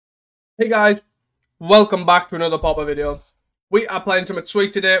Hey guys, welcome back to another Pauper video. We are playing something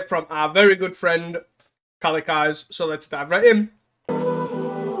sweet today from our very good friend, Calicais, so let's dive right in.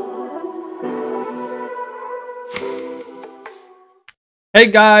 Hey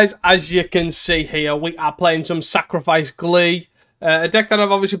guys, as you can see here, we are playing some Sacrifice Glee. A deck that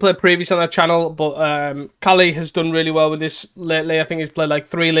I've obviously played previously on the channel, but Cali has done really well with this lately. I think he's played like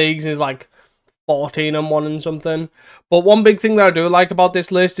 3 leagues and he's like 14-1 and something. But one big thing that I do like about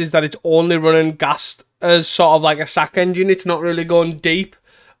this list is that it's only running Ghast as sort of like a sack engine. It's not really going deep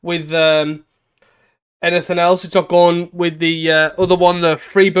with anything else. It's not going with the other one, the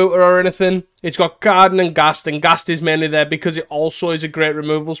freebooter or anything. It's got Garden and Ghast is mainly there because it also is a great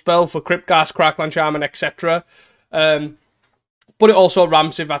removal spell for Crypt Ghast, Crackland Shaman, etc. But it also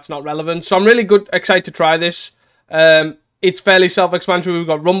ramps if that's not relevant. So I'm really excited to try this. It's fairly self-explanatory. We've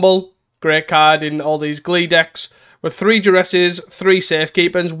got Rumble, great card in all these Glee decks, with 3 Duresses, 3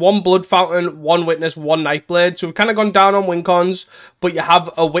 Safekeepings, 1 Blood Fountain, 1 Witness, 1 Nightblade. So we've kind of gone down on win cons, but you have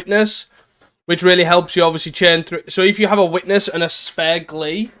a Witness, which really helps you obviously chain through. So if you have a Witness and a spare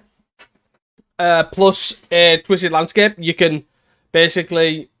Glee, plus a Twisted Landscape, you can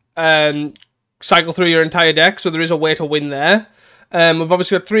basically cycle through your entire deck, so there is a way to win there. We've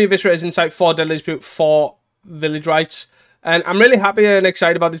obviously got 3 Eviscerators Insight, 4 Deadly Dispute, 4 Village Rites. And I'm really happy and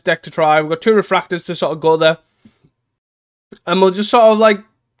excited about this deck to try. We've got 2 Refractors to sort of go there. And we'll just sort of like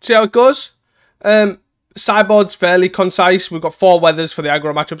see how it goes. Sideboard's fairly concise. We've got 4 Weathers for the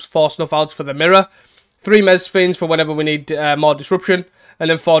aggro matchups, 4 Snuff Outs for the mirror, 3 Mez Fiends for whenever we need more disruption,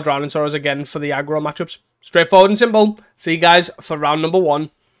 and then 4 Drowning Sorrows again for the aggro matchups. Straightforward and simple. See you guys for round number 1.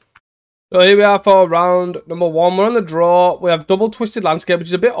 So here we are for round number 1. We're on the draw. We have double Twisted Landscape, which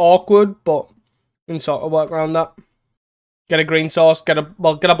is a bit awkward, but we can sort of work around that. Get a green source, get a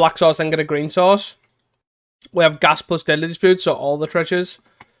black source, and get a green source. We have Gas plus Deadly Dispute, so all the treasures.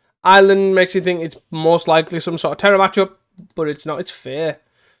 Island makes you think it's most likely some sort of terror matchup, but it's not, it's fair.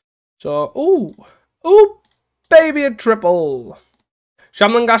 So, ooh, baby, a triple.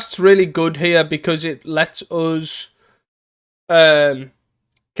 Shaman Ghast's really good here because it lets us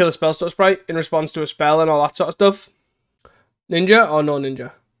kill a spell stutter sprite in response to a spell and all that sort of stuff. Ninja or no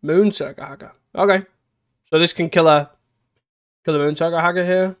ninja? Moon Circle Hacker. Okay. So this can kill a Moon Circle Hacker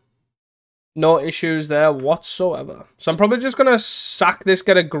here. No issues there whatsoever. So I'm probably just going to sack this,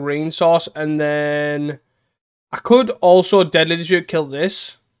 get a green source, and then I could also Deadly Dispute kill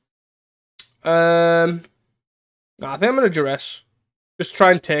this. I think I'm going to Duress. Just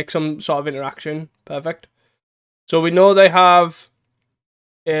try and take some sort of interaction. Perfect. So we know they have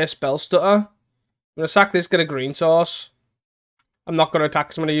a spell stutter. I'm going to sack this, get a green source. I'm not going to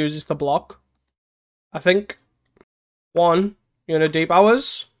attack, so I'm going to use this to block. I think. 1, you're in a Deep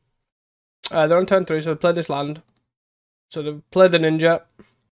Hours. They're on turn 3, so they've played this land. So they've played the Ninja.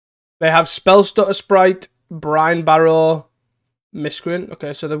 They have Spell Stutter Sprite, Brine Barrow, Miscreant.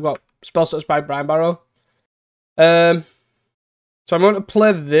 Okay, so they've got Spell Stutter Sprite, Brine Barrow. So I'm going to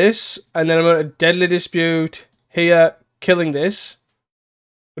play this, and then I'm going to Deadly Dispute here, killing this.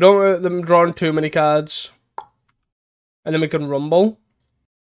 We don't want them drawing too many cards. And then we can Rumble.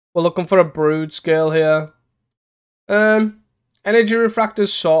 We're looking for a Brood Scale here. Energy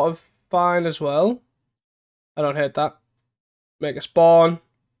Refractor's sort of fine as well. I don't hate that. Make a Spawn.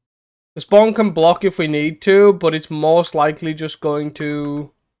 The Spawn can block if we need to, but it's most likely just going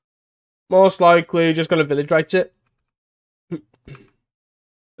to Village Rites it.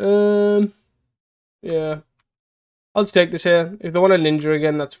 Yeah. I'll just take this here. If they want a Ninja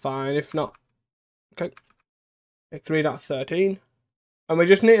again, that's fine. If not, okay. Take 3 out of 13. And we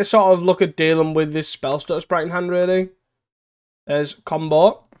just need to sort of look at dealing with this Spell Stutter Sprite in hand, really. There's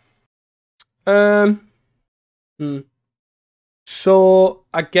combo. So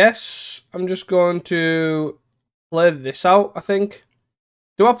I guess I'm just going to play this out, I think.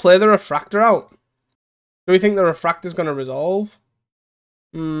 Do I play the Refractor out? Do we think the Refractor's going to resolve?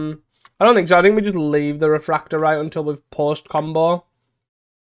 I don't think so. I think we just leave the Refractor right until we've post-combo.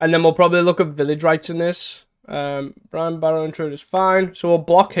 And then we'll probably look at Village Rites in this. Brine Barrow Intruder is fine. So we'll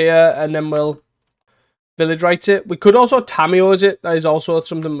block here and then we'll Village Rites it. We could also Tamiyo's it. That is also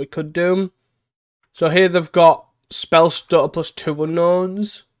something we could do. So here they've got Spell Stutter plus 2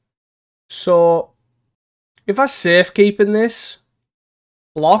 unknowns. So if I Safekeep in this,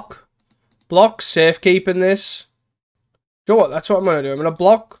 block, Safekeep in this. Do you know what? That's what I'm going to do. I'm going to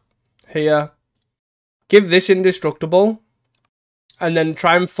block here, give this indestructible, and then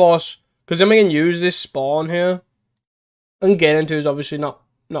try and force, because then we can use this Spawn here. And Gain into is obviously not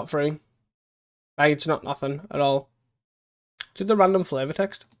free. Like, it's not nothing at all. Did the random flavor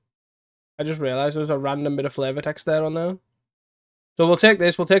text? I just realised there was a random bit of flavor text there on there. So we'll take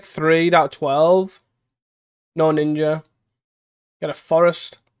this. We'll take 3 out of 12. No ninja. Get a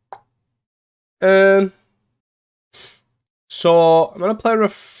forest. So I'm gonna play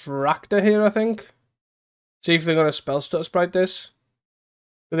Refractor here, I think. See if they're gonna spell stutter sprite this.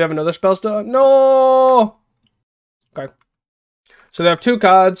 Do they have another spell stutter? No! Okay. So they have 2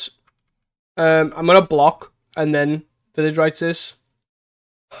 cards. I'm gonna block and then Village Rites this.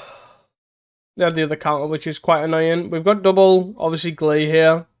 They have the other counter, which is quite annoying. We've got double, obviously, Glee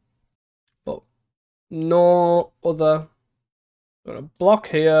here. But no other. I'm gonna block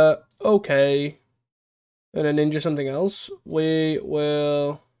here. Okay. And then ninja something else. We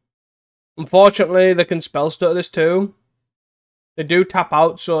will... Unfortunately, they can spell stutter this too. They do tap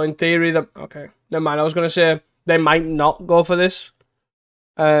out, so in theory... Okay, never mind. I was going to say they might not go for this.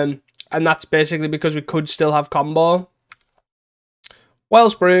 And that's basically because we could still have combo.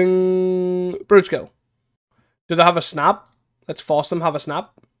 Wellspring... Brute Skill. Do they have a snap? Let's force them to have a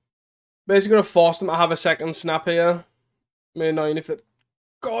snap. Basically going to force them to have a second snap here. May annoying if it...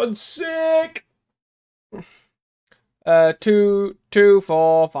 God's sake! 2,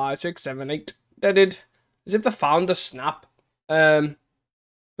 4, 5, 6, 7, 8. Deaded. As if they found a snap. Not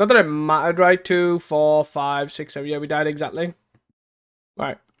that it mattered, right? 2, 4, 5, 6, 7. Yeah, we died exactly.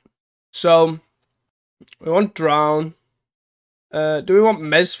 Right. So, we want Drown. Do we want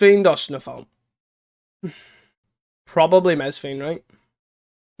Mesfiend or Snuff Out? Probably Mesfiend, right?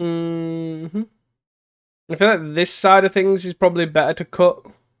 I feel like this side of things is probably better to cut.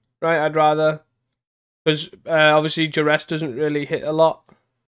 Right, I'd rather... Because obviously Duress doesn't really hit a lot.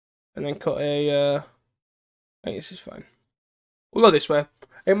 And then cut a... I think this is fine. We'll go this way.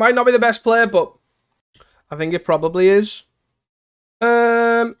 It might not be the best play, but I think it probably is.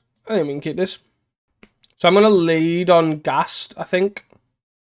 I think we can keep this. So I'm going to lead on Gast, I think.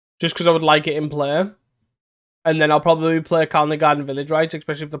 Just because I would like it in play. And then I'll probably play Calendar Garden Village Rites,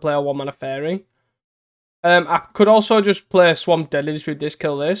 especially if they play a 1-mana Fairy. I could also just play Swamp Deadly Dispute this,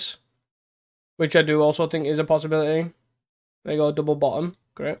 kill this. Which I do also think is a possibility. There you go, double bottom.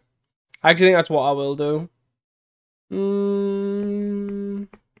 Great. I actually think that's what I will do.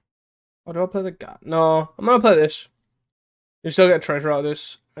 Or do I play the guy? No, I'm going to play this. You still get a treasure out of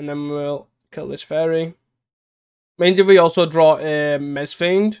this. And then we'll kill this fairy. Means if we also draw a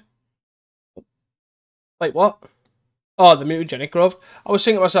Mesfiend. Like what? Oh, the Mutagenic Growth. I was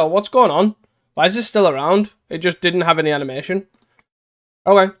thinking to myself, what's going on? Why is this still around? It just didn't have any animation.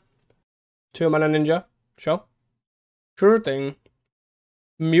 Okay. 2-mana ninja. Sure. Sure thing.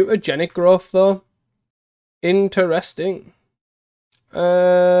 Mutagenic Growth, though. Interesting.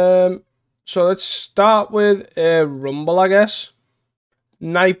 So let's start with a Rumble, I guess.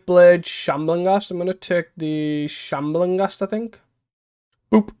 Nightblade, Shambling Ghast. I'm going to take the Shambling Ghast, I think.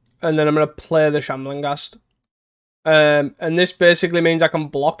 Boop. And then I'm going to play the Shambling Ghast. And this basically means I can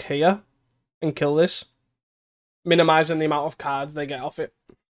block here and kill this. Minimizing the amount of cards they get off it.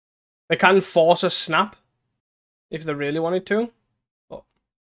 They can force a snap if they really wanted to. But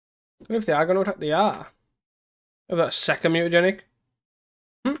I don't know if they are going to attack. They are. I've got a second mutagenic.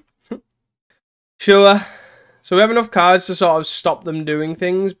 Sure. So we have enough cards to sort of stop them doing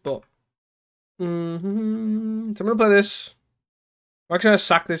things, but... So I'm going to play this. I'm actually going to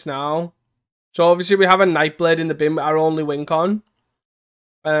sack this now. So obviously we have a Nightblade in the bin with our only win con.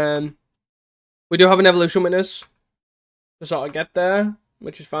 We do have an Evolution Witness to sort of get there,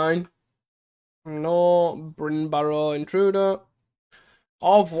 which is fine. No Bryn Barrow Intruder.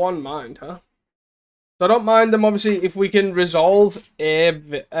 Of one mind, huh? So I don't mind them, obviously, if we can resolve a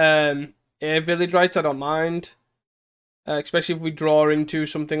Village Rites, I don't mind. Especially if we draw into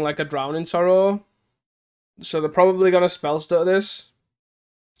something like a Drowning Sorrow. So they're probably going to spell stutter this.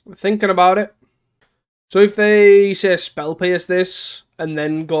 We're thinking about it. So if they say Spell Pierce this, and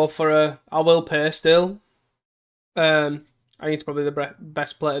then go for a I will pay still. I think it's probably the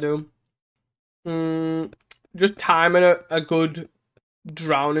best play to do. Just timing a good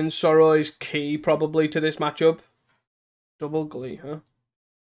Drowning Sorrow is key probably to this matchup. Double Glee, huh?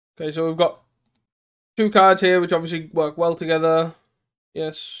 Okay, so we've got 2 cards here which obviously work well together.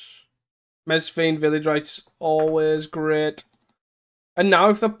 Yes. Mesfiend, Village Rites, always great. And now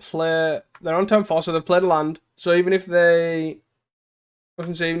if they play... They're on turn 4, so they've played a land. So even if they... I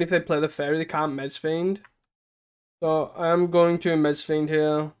can say even if they play the fairy, they can't Mesfiend. So I am going to Mesfiend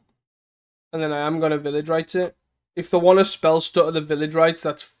here. And then I am going to Village Rites it. If they want to spell stutter the Village Rites,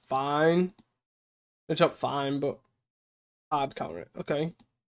 that's fine. It's not fine, but hard counter it. Okay.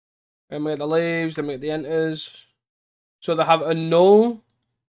 Then we get the leaves, then we get the enters. So they have a null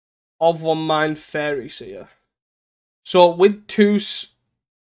of 1 mind Fairy Seer. So with 2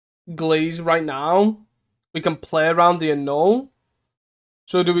 Glees right now, we can play around the annul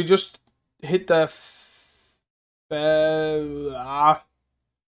So do we just hit the... I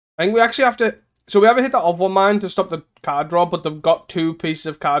think we actually have to... So we haven't hit the off one mine to stop the card draw, but they've got 2 pieces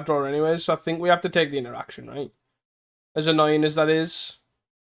of card draw anyways, so I think we have to take the interaction, right? As annoying as that is.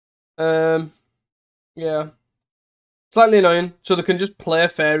 Yeah. Slightly annoying. So they can just play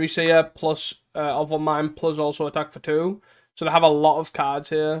Fairy Seer plus off one mine plus also attack for 2. So they have a lot of cards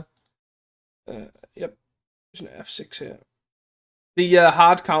here. Yep. There's an F6 here. The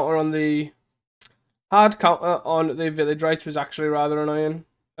hard counter on the village rights was actually rather annoying.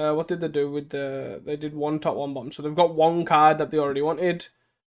 What did they do with the... They did 1 top, 1 bottom. So they've got 1 card that they already wanted.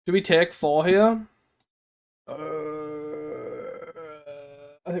 Do we take 4 here? I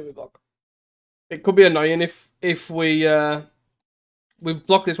think we block. It could be annoying if we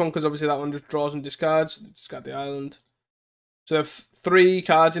block this one because obviously that one just draws and discards. Discard the island. So they have 3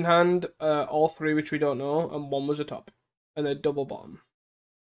 cards in hand, all 3 which we don't know, and 1 was a top. And then double bottom.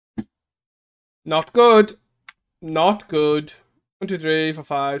 Not good. Not good. 1, 2, 3, 4,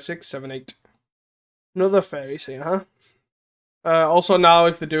 5, 6, 7, 8. Another Fairy Seer, huh? Also now,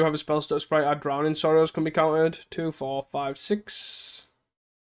 if they do have a spell stutter sprite, our Drowning Sorrows can be countered. 2, 4, 5, 6.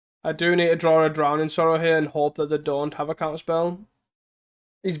 I do need to draw a Drowning Sorrow here and hope that they don't have a counter spell.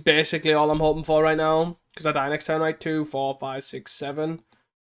 Is basically all I'm hoping for right now. Because I die next turn, right? 2, 4, 5, 6, 7.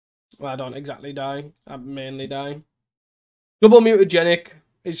 Well, I don't exactly die. I mainly die. Double Mutagenic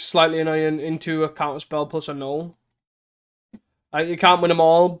is slightly annoying into a counter spell plus a null. You can't win them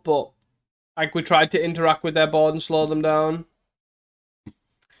all, but like we tried to interact with their board and slow them down.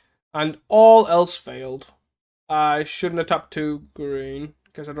 And all else failed. I shouldn't have tapped 2 green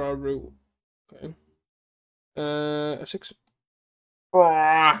because I draw a root. Okay. F6.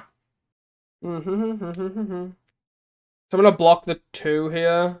 Ah. So I'm gonna block the 2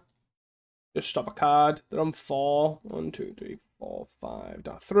 here. Just stop a card. They're on 4. 1, 2, 3, 4, 5.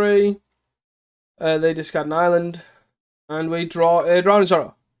 Down 3. They discard an island. And we draw a Drowning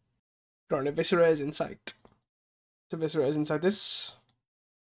Sorrow. Drawing a Viscera's Insight. So Viscera's Insight this.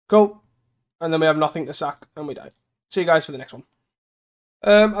 Go. And then we have nothing to sack and we die. See you guys for the next one.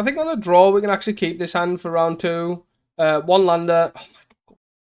 I think on the draw we can actually keep this hand for round 2. 1 lander. Oh my god.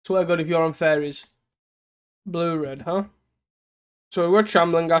 Swear to God if you're on fairies. Blue, red, huh? So we work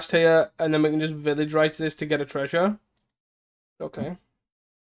Shambling Ghast here, and then we can just village rights this to get a treasure. Okay.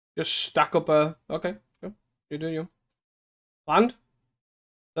 Just stack up a... Okay. You do you. Land.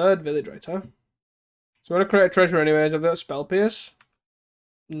 3rd village rights, huh? So we're going to create a treasure anyways. Have they got Spell Pierce?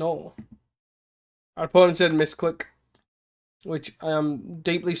 No. Our opponent said misclick. Which I am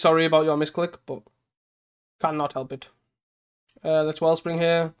deeply sorry about your misclick, but cannot help it. Let's Wellspring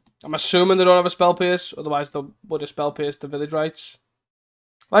here. I'm assuming they don't have a Spell Pierce, otherwise they would have Spell Pierce the village rights.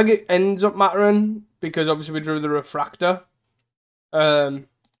 Like it ends up mattering, because obviously we drew the Refractor. The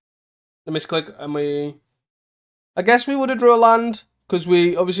misclick, and we... I guess we would have drew a land, because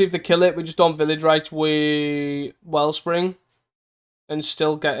we, obviously if they kill it, we just don't village rights, we Wellspring, and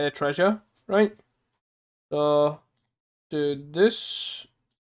still get a treasure, right? So, do this,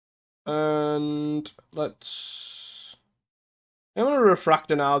 and let's... I'm going to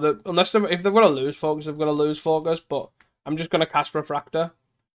Refractor now, that unless if they've got to lose focus, they've got to lose focus, but I'm just going to cast Refractor.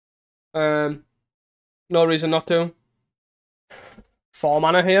 No reason not to. 4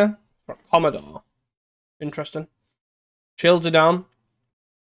 mana here for Commodore. Interesting. Shields are down.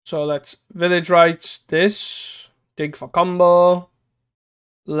 So let's village rights this. Dig for combo.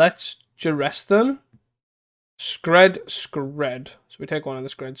 Let's duress them. Scred. So we take one of the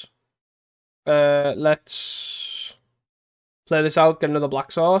Screds. Let's play this out, get another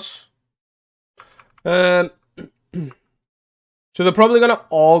black sauce. So they're probably going to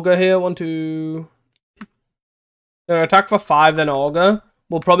Augur here. 1, 2... They're going to attack for 5, then Augur.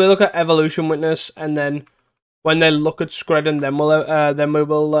 We'll probably look at Evolution Witness, and then when they look at Scred, then we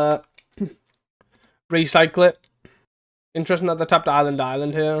will recycle it. Interesting that they tapped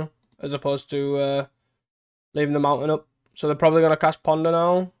Island here, as opposed to leaving the mountain up. So they're probably going to cast Ponder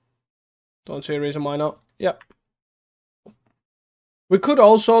now. Don't see a reason why not. Yep. We could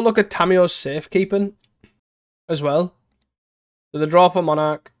also look at Tamio's Safekeeping as well. So they draw for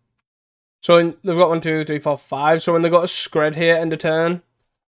Monarch. So they've got 1, 2, 3, 4, 5. So when they got a Scred here end of turn,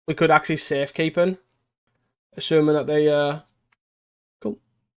 we could actually Safekeeping. Assuming that they cool.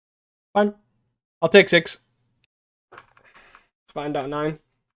 Fine. I'll take 6. Let's find out 9.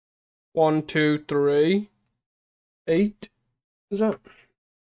 1, 2, 3. 8. Is that?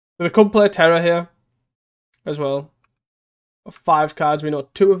 So they could play Terror here as well. 5 cards, we know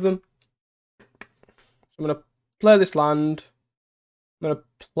 2 of them. So I'm going to play this land. I'm going to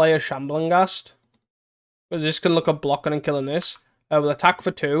play a Shambling Ghast. This can look at blocking and killing this. We'll attack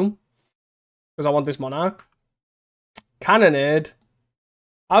for 2. Because I want this monarch. Cannonade.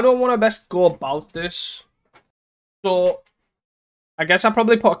 How do I want to best go about this? So, I guess I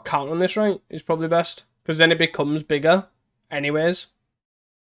probably put a count on this, right? Is probably best. Because then it becomes bigger. Anyways.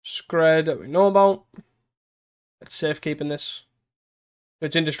 Scred that we know about. It's safekeeping this.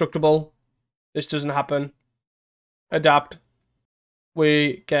 It's indestructible. This doesn't happen. Adapt.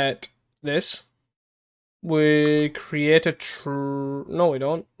 We get this. We create a no, we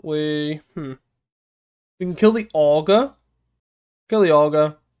don't. We can kill the Augur. Kill the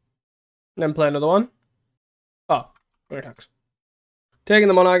Augur. And then play another one. Oh, great attacks. Taking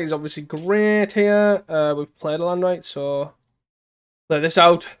the Monarch is obviously great here. We've played a land, right? So play this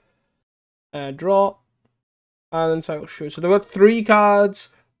out. Draw. And then cycle shoot. So they've got 3 cards.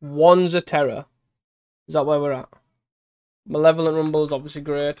 1's a terror. Is that where we're at? Malevolent Rumble is obviously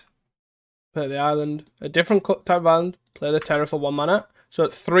great. Play the island. A different type of island. Play the terror for 1 mana. So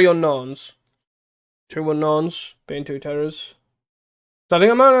at 3 unknowns. 2 unknowns being 2 terrors. So I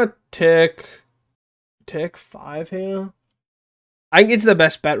think I'm gonna take 5 here. I think it's the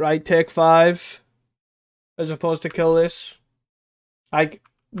best bet, right? Take 5 as opposed to kill this. Like,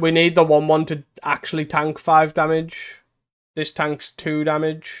 we need the 1/1 to actually tank 5 damage. This tanks 2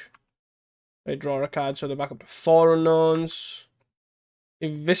 damage. They draw a card, so they're back up to 4 unknowns.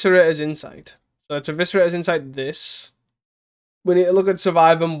 Eviscerator's Insight. So it's Eviscerator's Insight this. We need to look at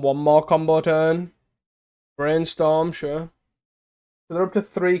surviving 1 more combo turn. Brainstorm, sure. So they're up to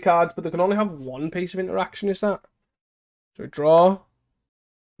 3 cards, but they can only have 1 piece of interaction, is that? So we draw.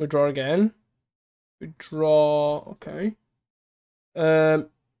 We draw again. We draw, okay.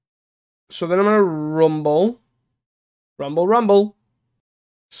 So then I'm gonna rumble. Rumble.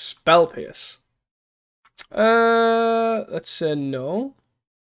 Spell Pierce. Let's say no.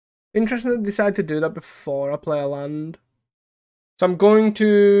 Interesting to decide to do that before I play a land. So I'm going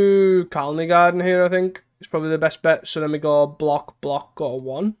to Colony Garden here, I think. It's probably the best bet. So then we go block, go to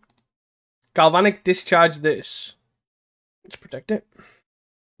 1. Galvanic Discharge this. Let's protect it.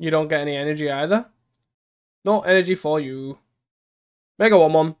 You don't get any energy either. No energy for you. Mega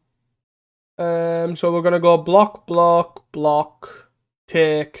 1/1. So we're gonna go block,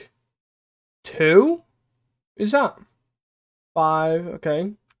 take 2. Is that 5?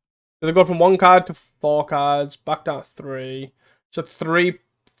 Okay. So they go from 1 card to 4 cards, back down to 3. So 3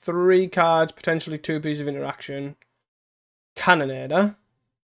 cards, potentially 2 pieces of interaction. Cannonator.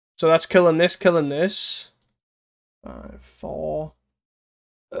 So that's killing this. 5, 4.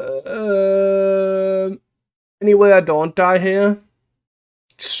 Any way I don't die here?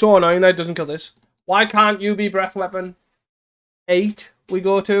 It's so annoying that it doesn't kill this. Why can't you be Breath Weapon? 8 we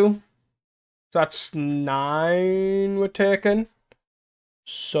go to. So that's 9 we're taking.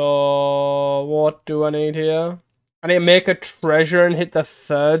 So what do I need here? I need to make a treasure and hit the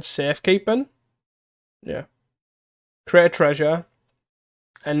 3rd safekeeping. Yeah. Create a treasure.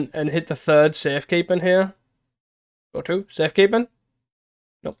 And hit the 3rd safekeeping here. Go to safekeeping.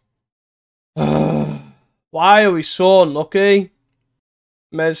 Nope. Why are we so unlucky?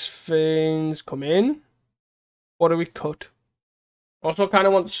 Mesfiends come in. What do we cut? Also kind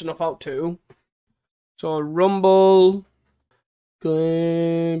of want to snuff out too. So rumble.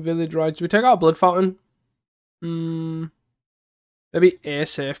 Village rights. We take out Blood Fountain. Maybe a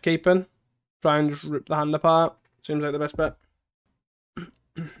safekeeping. Try and just rip the hand apart. Seems like the best bet.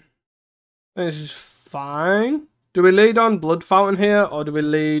 This is fine. Do we lead on Blood Fountain here, or do we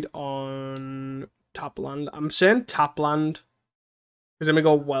lead on tap land? I'm saying tap land. Because then we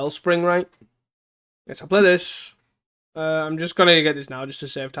go Wellspring, right? Yes, I'll play this. I'm just going to get this now just to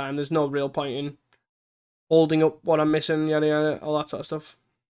save time. There's no real point in holding up what I'm missing, yada yada, all that sort of stuff.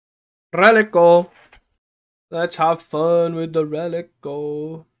 Relic go. Let's have fun with the Relic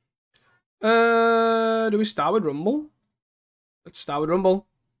go. Do we start with Rumble? Let's start with Rumble.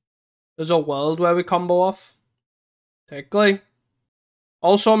 There's a world where we combo off. Take Glee.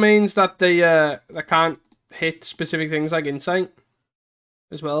 Also means that they can't hit specific things like Insight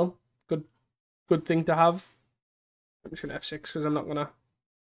as well. Good thing to have. I'm just gonna F6 because I'm not gonna.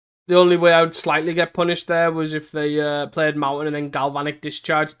 The only way I would slightly get punished there was if they played Mountain and then Galvanic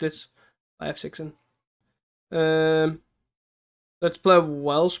Discharged this by F6ing. Let's play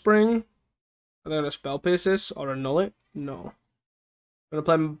Wellspring. Are they gonna Spell Pierce this or annul it? No. I'm gonna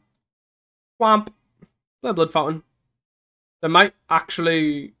play Swamp. Play Blood Fountain. They might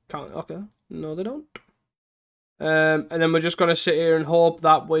actually count. Okay, no, they don't. And then we're just gonna sit here and hope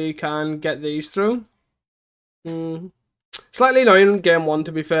that we can get these through. Slightly annoying game 1,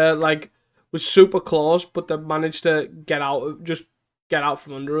 to be fair. Like, was super close, but they managed to get out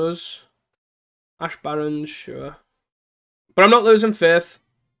from under us. Ash Barrens, sure. But I'm not losing faith.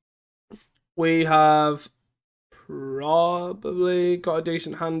 We have probably got a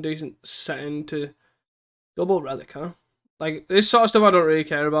decent hand, decent setting to double relic, huh? Like, this sort of stuff I don't really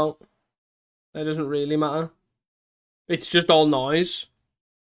care about. It doesn't really matter. It's just all noise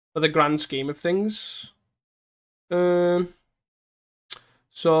for the grand scheme of things. So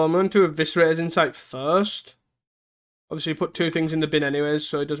I'm going to eviscerate his insight first. Obviously, put 2 things in the bin anyways,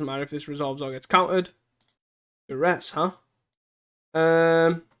 so it doesn't matter if this resolves or gets countered. Duress, huh?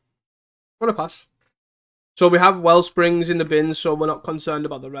 I'm gonna pass. So we have Wellsprings in the bin, so we're not concerned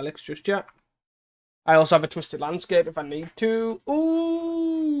about the relics just yet. I also have a Twisted Landscape if I need to.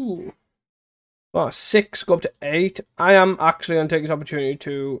 Ooh! Oh, 6, go up to 8. I am actually going to take this opportunity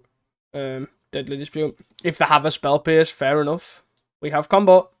to Deadly Dispute. If they have a Spell Pierce, fair enough. We have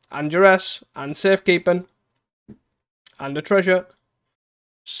Combo, and Duress, and Safekeeping, and a Treasure.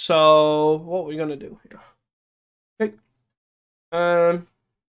 So, what are we going to do here? Okay.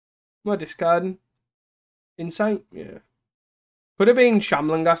 We're discarding. Insight? Yeah. Could have been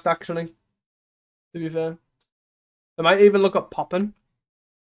Shamlingast, actually. To be fair. I might even look at popping.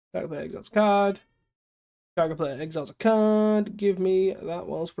 Target player exiles a card. Target player exiles a card. Give me that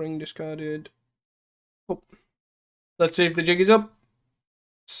Wellspring discarded. Oh. Let's see if the jig is up.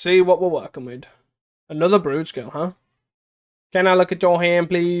 See what we're working with. Another Brood Skill, huh? Can I look at your hand,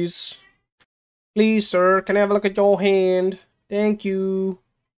 please? Please, sir. Can I have a look at your hand? Thank you.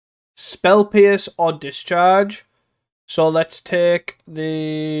 Spell Pierce or Discharge. So let's take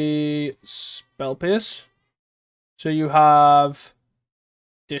the Spell Pierce. So you have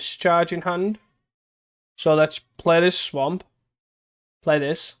Discharge in hand. So let's play this Swamp. Play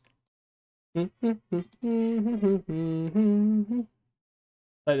this. Play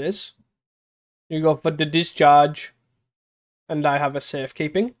this. You go for the Discharge. And I have a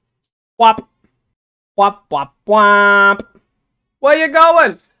Safekeeping. Whap. Whap, whap, whap. Where you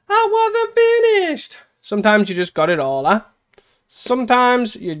going? I wasn't finished. Sometimes you just got it all, huh?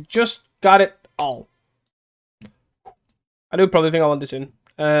 Sometimes you just got it all. I do probably think I want this in.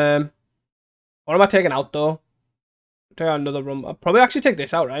 What am I taking out, though? Take out another room. I'll probably actually take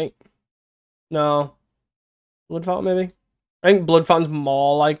this out, right? No. Blood Fountain, maybe? I think Blood Fountain's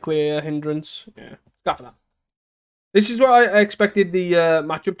more likely a hindrance. Yeah, go for that. This is what I expected the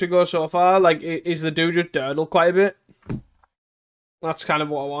matchup to go so far. Like, is the dude just durdle quite a bit? That's kind of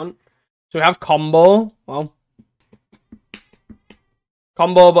what I want. So we have combo. Well,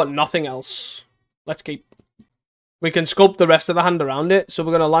 combo, but nothing else. Let's keep. We can sculpt the rest of the hand around it. So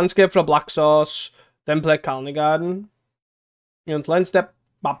we're going to landscape for a black sauce, then play Colony Garden. You know, land step.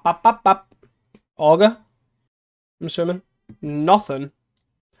 Bap, bap, bap, bap. Augur. I'm assuming. Nothing.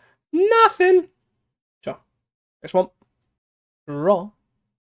 Nothing. Sure. Next one. Raw.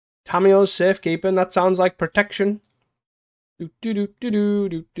 Tamiyo's safekeeping. That sounds like protection.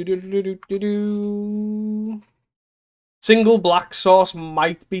 Single black sauce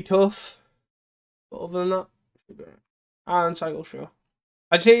might be tough. But other than that, Iron Cycle, sure.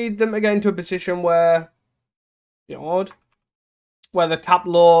 I just need them to get into a position where, you know, where the tap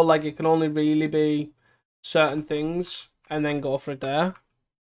low, like it can only really be certain things, and then go for it there.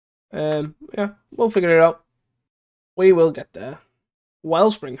 Yeah, we'll figure it out. We will get there.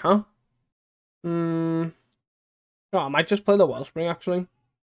 Wellspring, huh? Oh, I might just play the Wellspring, actually.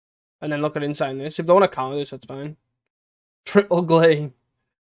 And then look at inside this. If they want to counter this, that's fine. Triple Glee.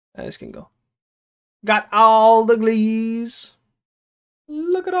 This can go. Got all the Glees.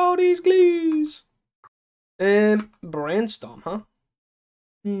 Look at all these Glees. Brainstorm, huh?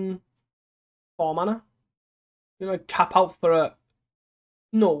 4 mana. You know, like tap out for a...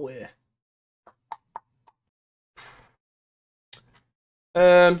 No way.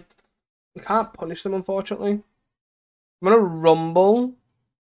 We can't punish them, unfortunately. I'm going to Rumble.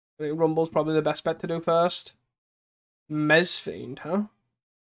 I think Rumble's probably the best bet to do first. Mezfiend, huh?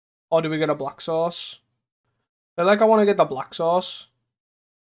 Or do we get a black sauce? I feel like I want to get the black sauce.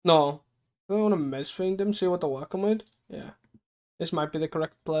 No. I want to Mezfiend him, see what they're working with. Yeah. This might be the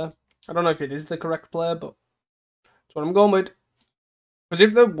correct play. I don't know if it is the correct play, but that's what I'm going with. Because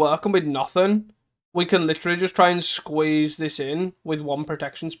if they're working with nothing, we can literally just try and squeeze this in with one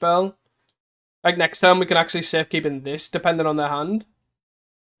protection spell. Like next time we can actually safekeep in this, depending on their hand.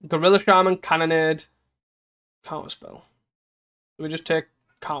 Gorilla Shaman, Cannonade, Counterspell. So we just take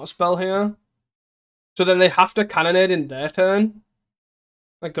Counterspell here. So then they have to Cannonade in their turn.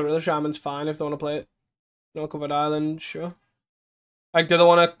 Like Gorilla Shaman's fine if they want to play it. No Covered Island, sure. Like, do they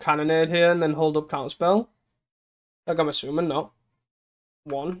want to Cannonade here and then hold up Counterspell? Like, I'm assuming not.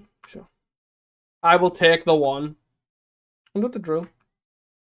 1, sure. I will take the 1. I'm not the drill.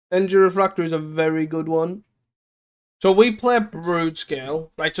 Energy Refractor is a very good one. So we play Brood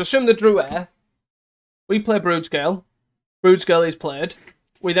Scale, right? So assume the Drew Air. We play Brood Scale. Brood Scale is played.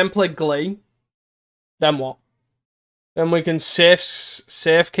 We then play Glee. Then what? Then we can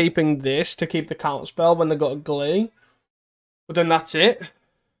safe keeping this to keep the counter spell when they go to Glee. But then that's it.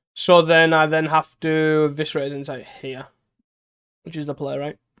 So then I have to Eviscerate Insight here. Which is the play,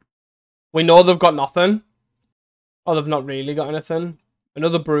 right? We know they've got nothing. Or they've not really got anything.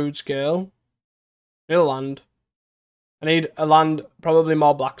 Another Brood Scale. I need a land. I need a land, probably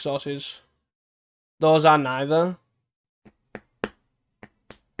more black sources. Those are neither.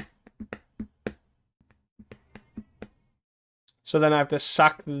 So then I have to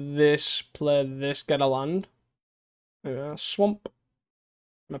sack this, play this, get a land. Swamp.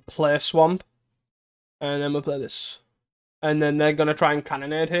 I'm going to play Swamp. And then we'll play this. And then they're going to try and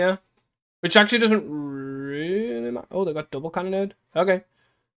Cannonade here. Which actually doesn't really matter. Oh, they got double Cannonade. Okay.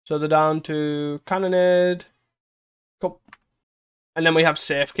 So they're down to Cannonade. Cool. And then we have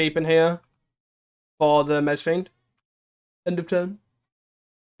Safekeeping here. For the Mezfiend. End of turn.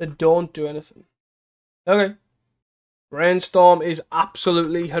 They don't do anything. Okay. Brainstorm is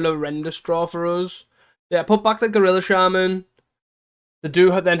absolutely a horrendous draw for us. Yeah, put back the Gorilla Shaman. They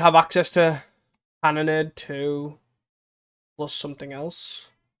do then have access to Cannonade 2. Plus something else.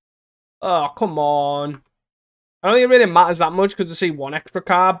 Oh, come on. I don't think it really matters that much because they see one extra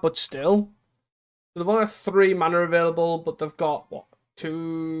card, but still. So they've only got 3 mana available, but they've got, what,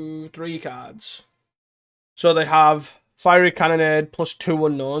 3 cards. So they have Fiery Cannonade plus 2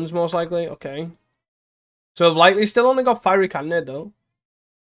 unknowns, most likely. Okay. So they've likely still only got Fiery Cannonade, though.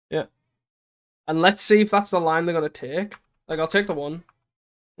 Yeah. And let's see if that's the line they're going to take. Like, I'll take the 1.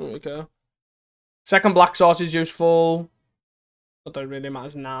 Okay. Second Black Source is useful. Not that it really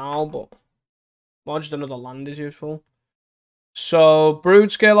matters now, but more just another land is useful. So,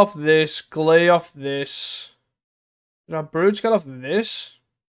 Brood Scale off this, Glee off this. Did I Brood Scale off this?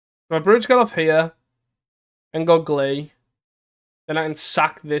 Do I Brood Scale off here? And go Glee. Then I can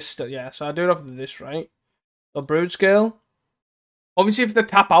sack this. Yeah, so I do it off this, right? So, Brood Scale. Obviously, if they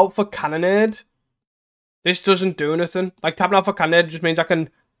tap out for Cannonade, this doesn't do anything. Like, tapping out for Cannonade just means I can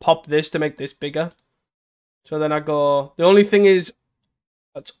pop this to make this bigger. So then I go... The only thing is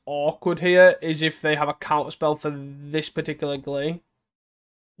that's awkward here is if they have a counterspell for this particular Glee.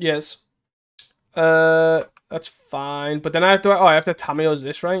 Yes. That's fine. But then I have to... Oh, I have to Tamiyo's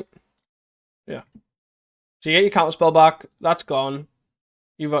this, right? Yeah. So you get your counterspell back. That's gone.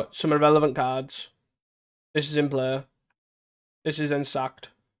 You've got some irrelevant cards. This is in play. This is then sacked.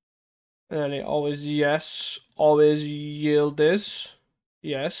 And then it always yes. Always yield this.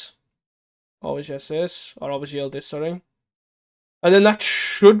 Yes. Always yes this. Or always yield this, sorry. And then that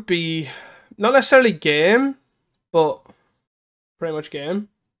should be not necessarily game, but pretty much game.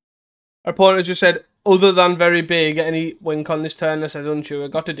 Our opponent has just said, other than very big, any wink on this turn that says unsure,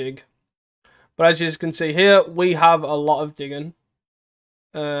 got to dig. But as you can see here, we have a lot of digging.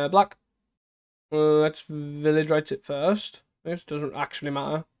 Black. Let's village right it first. This doesn't actually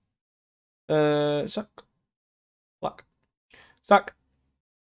matter. Sack. Black. Sack.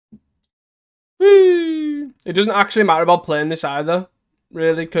 Whee! It doesn't actually matter about playing this either,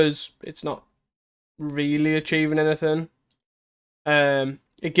 really, because it's not really achieving anything.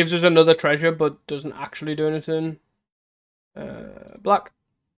 It gives us another treasure, but doesn't actually do anything. Black.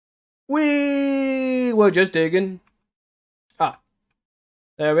 Whee! We're just digging. Ah.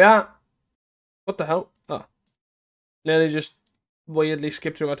 There we are. What the hell? Ah. Nearly just weirdly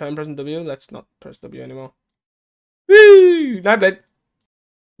skipped through my time pressing W. Let's not press W anymore. Whee! Nightblade.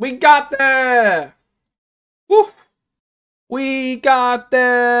 We got there! Woo! We got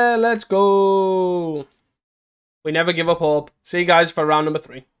there! Let's go! We never give up hope. See you guys for round number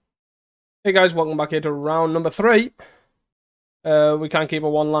 3. Hey guys, welcome back here to round number 3. We can't keep a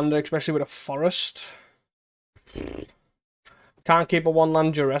 1-lander, especially with a forest. Can't keep a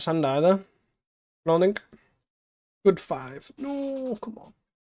 1-land duress hand either. I don't think. Good 5. No, come on.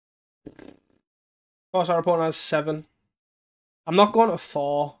 Of course, our opponent has 7. I'm not going to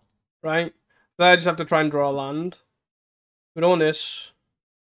 4, right? Then I just have to try and draw a land. We don't want this.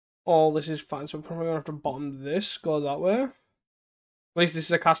 Oh, this is fine, so we're probably going to have to bottom this, go that way. At least this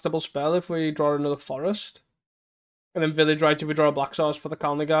is a castable spell if we draw another forest. And then village right if we draw a black source for the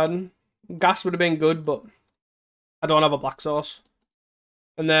colony garden. Gas would have been good, but I don't have a black source.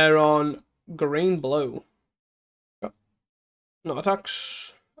 And they're on green-blue. Yep. No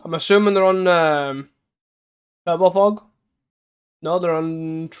attacks. I'm assuming they're on Turbo Fog. No, they're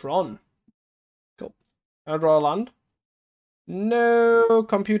on Tron. Cool. Can I draw a land? No.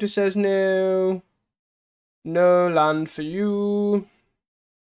 Computer says no. No land for you.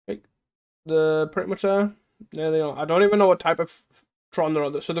 Wait. The pretty much there. Nearly on. I don't even know what type of Tron they're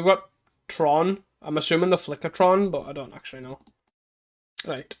on. So they've got Tron. I'm assuming the Flickertron, but I don't actually know.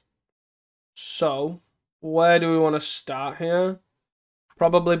 Right. So, where do we want to start here?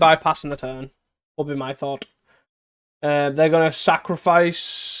 Probably by passing the turn. Will be my thought. They're going to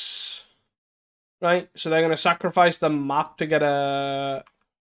sacrifice... Right? So they're going to sacrifice the map to get a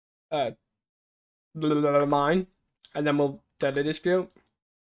mine. And then we'll Deadly Dispute.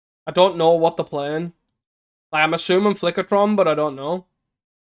 I don't know what they're playing. Like, I'm assuming Flickertron, but I don't know.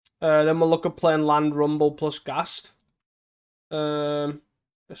 Then we'll look at playing Land Rumble plus Ghast.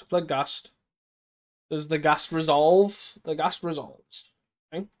 Let's play Ghast. Does the Ghast resolve? The Ghast resolves.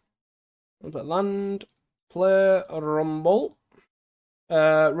 Okay. We'll play Land. Play Rumble.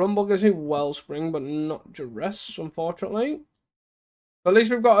 Rumble gives me Wellspring, but not Duress, unfortunately. But at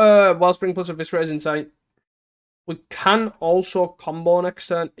least we've got a Wellspring plus Eviscerator's Insight. We can also combo next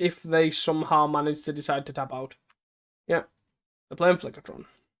turn if they somehow manage to decide to tap out. Yeah. They're playing Flickertron.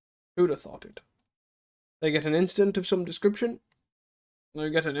 Who'd have thought it? They get an instant of some description. They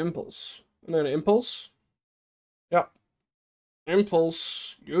get an impulse. And then an impulse. Yep.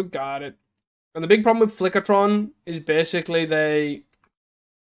 Impulse. You got it. And the big problem with Flickertron is basically they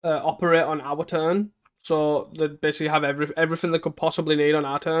operate on our turn. So they basically have everything they could possibly need on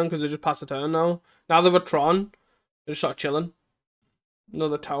our turn because they just pass the turn now. Now they've got Tron. They're just sort of chilling.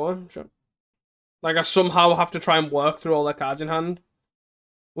 Another tower. Sure. Like I somehow have to try and work through all their cards in hand.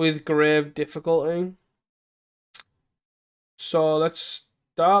 With grave difficulty. So let's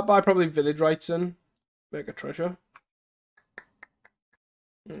start by probably Village Rites in. Make a treasure.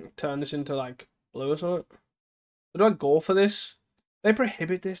 Turn this into like blue or something. Do I go for this? They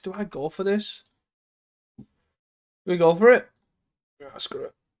prohibit this. Do I go for this? Do we go for it? Yeah, screw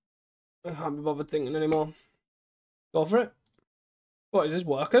it. I can't be bothered thinking anymore. Go for it. What, is this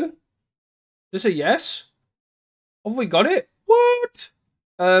working? Is this a yes? Have we got it? What?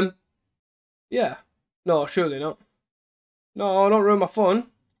 Yeah. No, surely not. No, don't ruin my fun.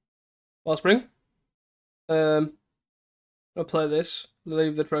 Wellspring. I'll play this.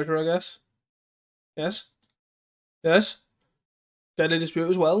 Leave the treasure, I guess. Yes. Yes. Deadly Dispute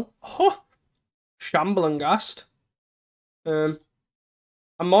as well. Oh! Shamble and Ghast. I'm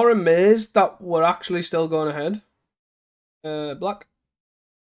more amazed that we're actually still going ahead. Black.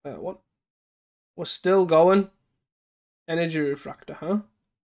 What? We're still going. Energy Refractor, huh?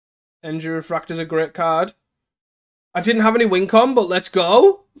 Energy Refractor's a great card. I didn't have any Wincom, but let's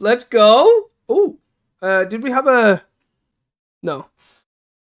go. Let's go. Ooh. Did we have a... No.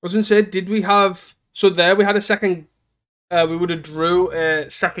 I was going to say, did we have... So there we had a second... we would have drew a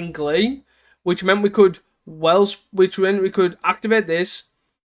second Glee, which meant we could activate this,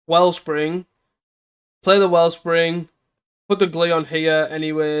 Wellspring, play the Wellspring, put the Glee on here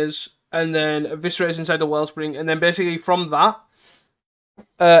anyways, and then Eviscerator's inside the Wellspring, and then basically from that,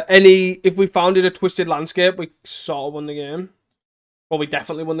 if we founded a Twisted Landscape, we sort of won the game. Well, we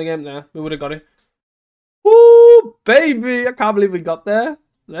definitely won the game there. We would have got it. Woo, baby! I can't believe we got there.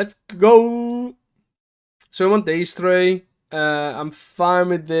 Let's go! So we want these three. I'm fine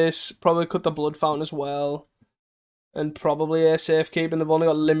with this. Probably cut the Blood Fountain as well. And probably a Safekeep, and they've only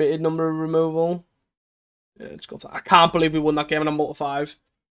got a limited number of removal. Yeah, let's go for that. I can't believe we won that game in a multi-5.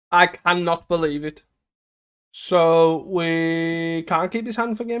 I cannot believe it. So we can't keep this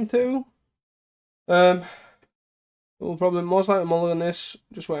hand for game 2. We'll probably most likely mulligan this.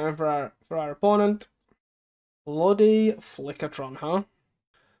 Just waiting for our opponent. Bloody Flickertron, huh?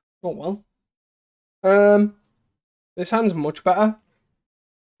 Oh well. This hand's much better.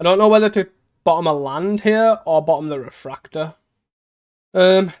 I don't know whether to bottom a land here or bottom the Refractor.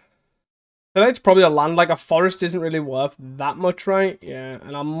 I think it's probably a land. Like a forest isn't really worth that much, right? Yeah,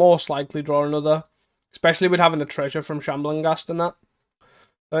 and I'll most likely draw another. Especially with having a treasure from Shambling Ghast and that.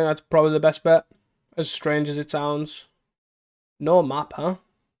 I think that's probably the best bet. As strange as it sounds. No map, huh?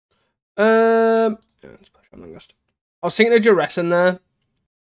 Yeah, let's play Shambling Ghast. I was thinking of Duress in there.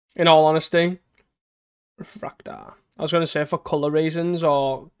 In all honesty. Refractor. I was going to say for colour reasons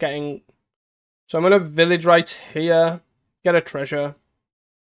or getting... So I'm going to Village Rites here. Get a treasure.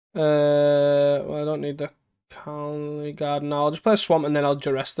 Well, I don't need the Colony Garden now. I'll just play a Swamp and then I'll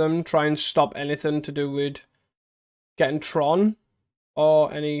Duress them. Try and stop anything to do with getting Tron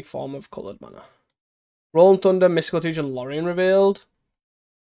or any form of coloured mana. Rolling Thunder, Mystical Teacher, Lorien revealed.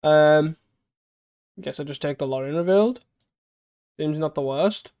 I guess I just take the Lorien revealed. Seems not the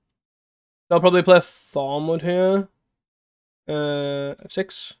worst. They'll probably play Thornwood here.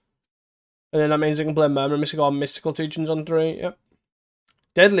 F6. And then that means they can play Murmur, Mystical Teachings on 3. Yep.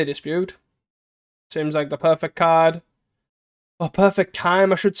 Deadly Dispute. Seems like the perfect card. Or perfect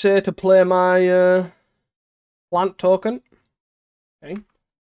time, I should say, to play my Plant token. Okay.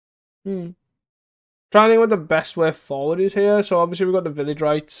 Trying to think what the best way forward is here. So obviously we've got the village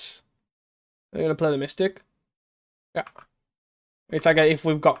rights. I'm gonna play the mystic. Yeah. It's like if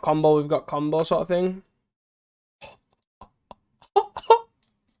we've got combo, we've got combo sort of thing.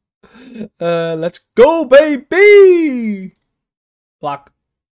 Let's go, baby! Black.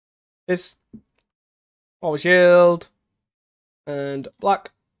 This. Power shield. And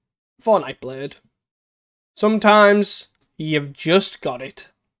black. For Nightblade. Sometimes you've just got it.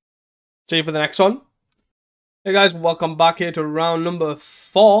 See you for the next one. Hey guys, welcome back here to round number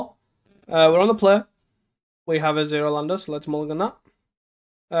 4. We're on the play. We have a 0 lander, so let's mulligan that.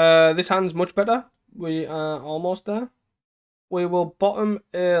 This hand's much better. We are almost there. We will bottom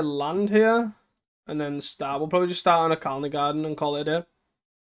a land here, and then start. We'll probably just start on a colony garden and call it a day.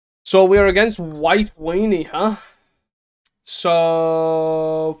 So we are against White Weenie, huh?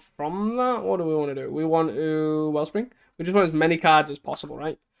 So from that, what do we want to do? We want to Wellspring. We just want as many cards as possible,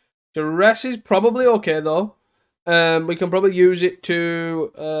 right? Duress is probably okay though. We can probably use it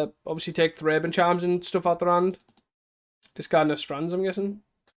to obviously take Thraben Charms and stuff out the hand. Discarding the strands, I'm guessing.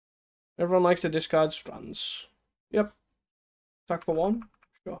 Everyone likes to discard strands. Yep. Attack for 1.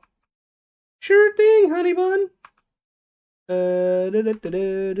 Sure. Sure thing, honey bun.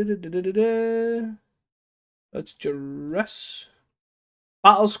 Let's Duress.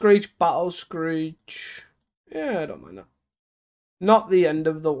 Battle Screech, Battle Screech. Yeah, I don't mind that. Not the end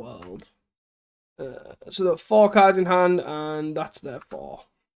of the world. So they've 4 cards in hand, and that's their 4.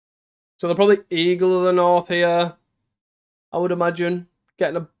 So they'll probably Eagle of the North here, I would imagine.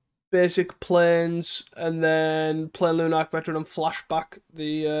 Getting a basic plains, and then playing Lunarch Veteran and flashback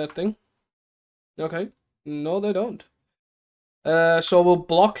the thing. Okay. No, they don't. So we'll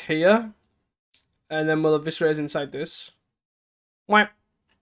block here, and then we'll Eviscerate inside this. Wham!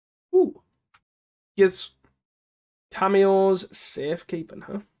 Ooh. Yes. Tamio's safekeeping,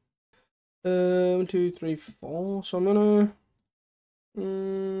 huh? 1, 2, 3, 4. So I'm gonna.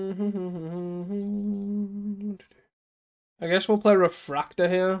 I guess we'll play Refractor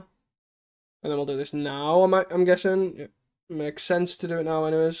here, and then we'll do this now. I'm guessing it makes sense to do it now,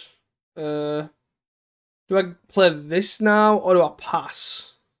 anyways. Do I play this now or do I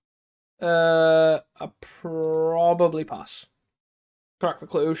pass? I probably pass. Crack the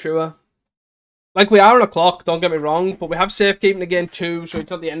clue, sure. Like, we are on a clock, don't get me wrong, but we have safekeeping again too, so it's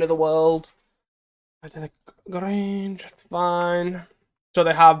not the end of the world. I did a range, that's fine. So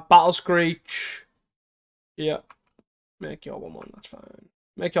they have Battle Screech. Yeah. Make your 1/1, that's fine.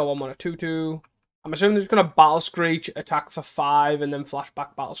 Make your 1/1 a 2/2. I'm assuming they're just going to Battle Screech, attack for 5, and then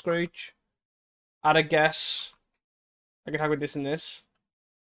flashback Battle Screech. I'd a guess. I can attack with this and this.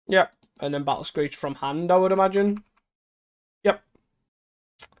 Yep. And then Battle Screech from hand, I would imagine. Yep.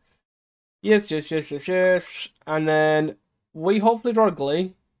 Yes. And then we hopefully draw a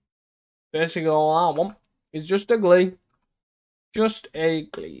Glee. Basically all I want is just a Glee. Just a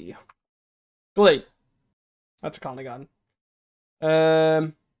Glee. Glee. That's a colony garden.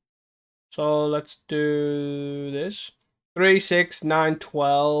 So let's do this. 3, 6, 9,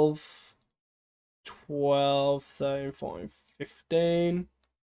 12. 12, 13, 14, 15.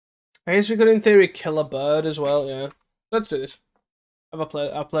 I guess we could in theory kill a bird as well, yeah. Let's do this. I've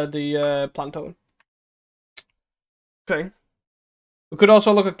played the plant token. Okay. We could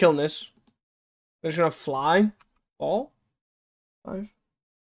also look at killing this. We're just gonna fly. 4, 5.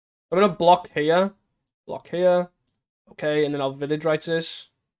 I'm gonna block here. Block here. Okay, and then I'll village rights this.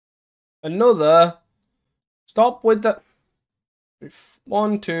 Another. Stop with the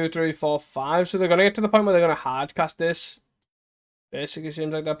 1, 2, 3, 4, 5. So they're gonna get to the point where they're gonna hard cast this. Basically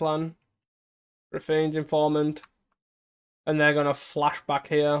seems like their plan. Refane's Informant. And they're gonna flash back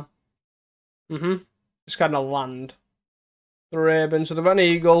here. Just kind of land. The Raven. So they've got an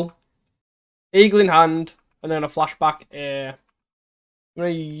Eagle. Eagle in hand. And they're gonna flash back a. I'm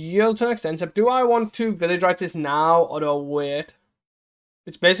going to yield to an extensive. Do I want to village rights this now or do I wait?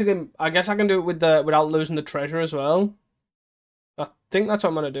 It's basically, I guess I can do it with without losing the treasure as well. I think that's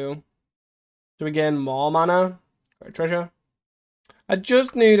what I'm going to do. Do we gain more mana? Great treasure. I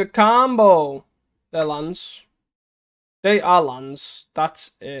just need a combo. They're lands. They are lands.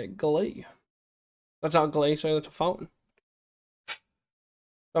 That's a Glee. That's not a Glee, sorry, that's a fountain.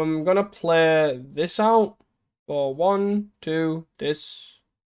 I'm going to play this out. For 1, 2, this.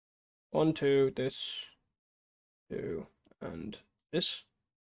 1, 2, this. 2, and this.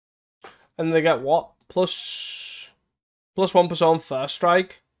 And they get what? Plus 1% first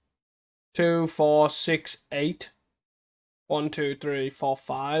strike. 2, 4, 6, 8. 1, 2, 3, 4,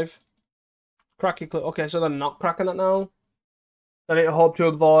 5. Cracky clip. Okay, so they're not cracking it now. I need to hope to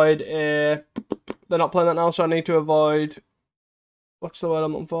avoid a they're not playing that now, so I need to avoid... What's the word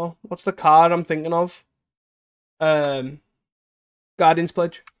I'm looking for? What's the card I'm thinking of? Guardian's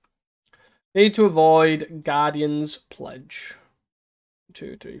Pledge. Need to avoid Guardian's Pledge.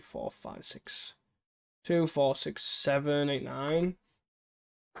 2, 3, 4, 5, 6. 2, 4, 6, 7, 8, 9.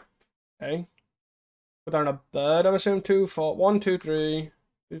 Okay. Put down a bird, I'm assuming 2, 4, 1, 2, 3.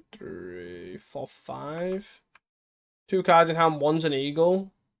 2, 3, 4, 5. 2 cards in hand, one's an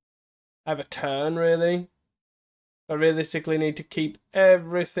eagle. I have a turn, really. I realistically need to keep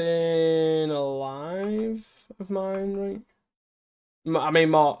everything alive of mine, right? I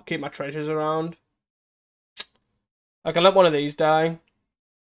mean, more keep my treasures around. I can let one of these die.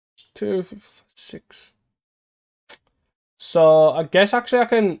 2, 6. So I guess actually I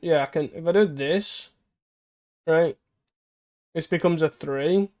can. Yeah, I can. If I do this, right, this becomes a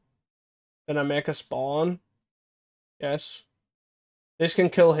 3. Then I make a spawn. Yes. This can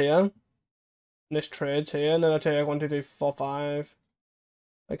kill here. This trades here, and then I take 1, 2, 3, 4, 5,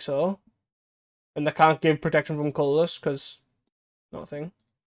 like so. And they can't give protection from colorless because not a thing.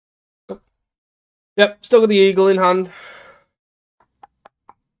 Yep, still got the eagle in hand.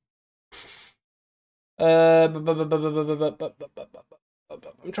 I'm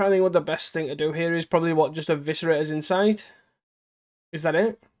trying to think what the best thing to do here is. Probably what, just Eviscerator's Insight? Is that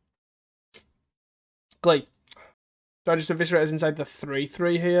it? Glee. Do I just Eviscerator's Insight the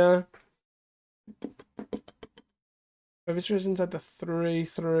 3/3 here? Eviscerator's Inside the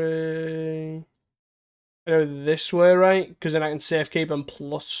 3/3. I go this way, right? Because then I can safekeep and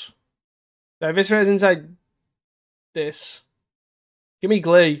plus. So Eviscerator's inside this. Give me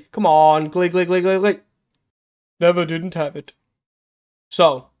Glee. Come on. Glee, Glee, Glee, Glee, Glee. Never didn't have it.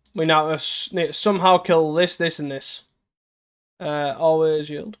 So, we now need to somehow kill this, this, and this. Always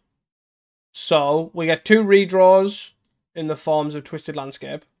yield. So, we get 2 redraws in the forms of Twisted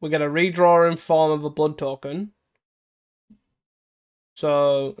Landscape. We get a redraw in form of a blood token.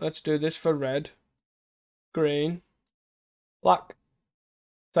 So, let's do this for red. Green. Black.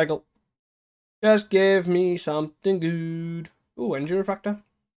 Cycle. Just give me something good. Ooh, Energy Refractor.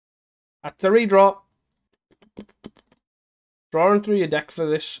 That's the redraw. Drawing through your deck for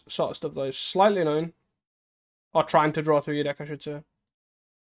this sort of stuff though is slightly annoying. Or trying to draw through your deck, I should say.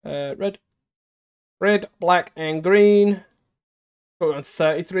 Red. Red, black, and green. Got on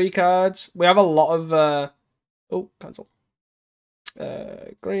 33 cards. We have a lot of... oh, cancel.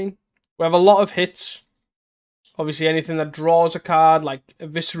 Green. We have a lot of hits. Obviously, anything that draws a card, like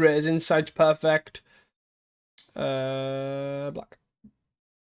Eviscerator's Insight's perfect. Black.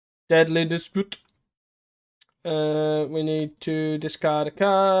 Deadly Dispute. We need to discard a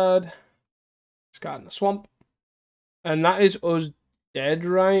card. Discard in the swamp. And that is us dead,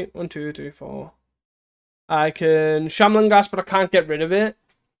 right? 1, 2, 3, 4. I can Shambling Gas, but I can't get rid of it.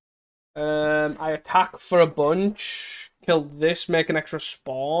 I attack for a bunch. Kill this, make an extra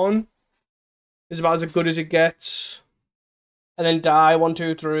spawn. Is about as good as it gets. And then die 1,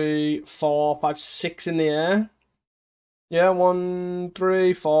 2, 3, 4, 5, 6 in the air. Yeah, 1,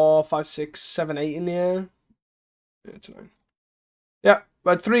 3, 4, 5, 6, 7, 8 in the air. Yeah, it's annoying. Yeah,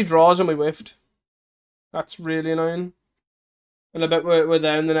 we had 3 draws and we whiffed. That's really annoying. And I bet we're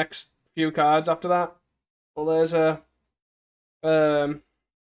there in the next few cards after that. Well, there's a... so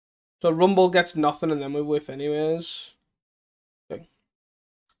Rumble gets nothing and then we whiff anyways. Okay.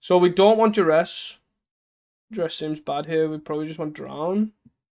 So we don't want Duress. Duress seems bad here. We probably just want Drown.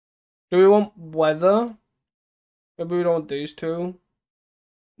 Do we want Weather? Maybe we don't want these two.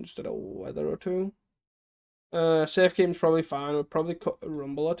 Instead of Weather or 2. Safekeeping's probably fine. We'll probably cut a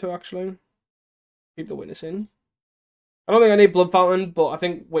Rumble or 2 actually. Keep the Witness in. I don't think I need Blood Fountain, but I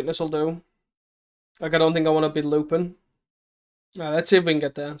think Witness will do. Like, I don't think I want to be looping. Let's see if we can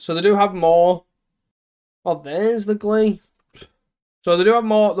get there. So they do have more. Oh, there's the Glee. So they do have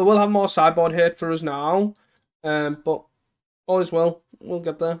more. They will have more sideboard hit for us now. But all is well. We'll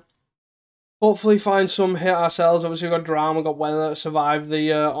get there. Hopefully find some hit ourselves. Obviously we've got Drown. We've got Weather to survive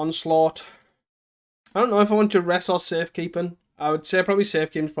the onslaught. I don't know if I want to rest or safekeeping. I would say probably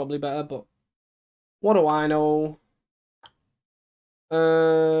safekeeping's probably better, but what do I know?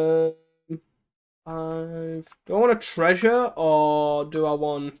 5. Do I want a treasure or do I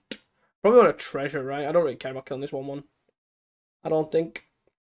want... Probably want a treasure, right? I don't really care about killing this 1/1. I don't think.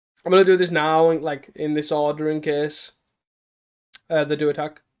 I'm going to do this now, like in this order in case they do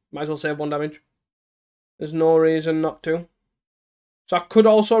attack. Might as well save 1 damage. There's no reason not to. So I could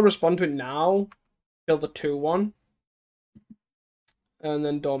also respond to it now. Kill the 2/1. And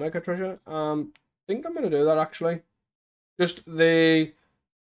then don't make a treasure. I think I'm going to do that actually. Just the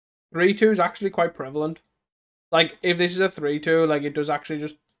 3/2 is actually quite prevalent. Like if this is a 3/2, like it does actually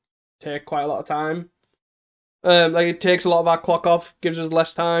just take quite a lot of time. Like it takes a lot of our clock off, gives us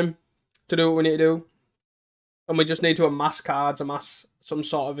less time to do what we need to do. And we just need to amass cards, amass some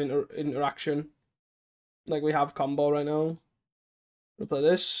sort of interaction. Like we have combo right now. We'll play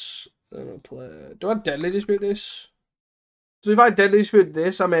this. Then we'll play... Do I Deadly Dispute this? So if I Deadly Dispute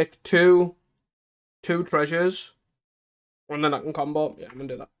this, I make two treasures. And then I can combo. Yeah, I'm going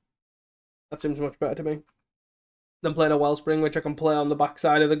to do that. That seems much better to me than playing a Wellspring, which I can play on the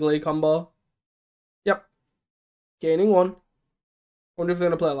backside of the Glee combo. Yep. Gaining one. Wonder if they're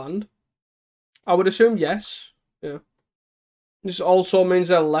going to play a land. I would assume yes. Yeah. This also means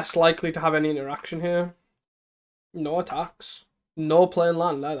they're less likely to have any interaction here. No attacks. No playing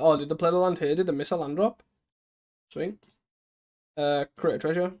land. Oh, did they play the land here? Did they miss a land drop? Sweet. Create a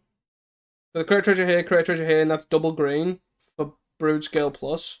treasure. So the create a treasure here, and that's double green for Brood Scale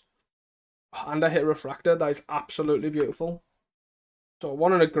Plus. And I hit Refractor. That is absolutely beautiful. So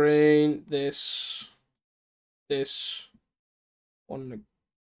one on a green, this. One on a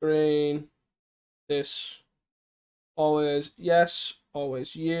green, this. Always yes.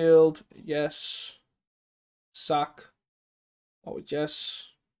 Always yield. Yes. Sack. Always yes.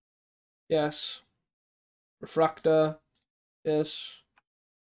 Yes. Refractor. Yes.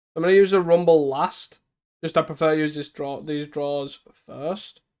 I'm going to use the Rumble last. Just I prefer to use these draws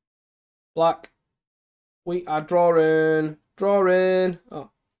first. Black. We are drawing. Oh.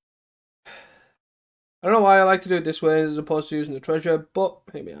 I don't know why I like to do it this way as opposed to using the treasure, but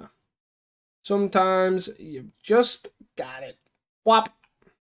here we are. Sometimes you've just got it. Whap.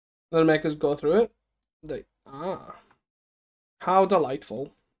 That'll make us go through it. How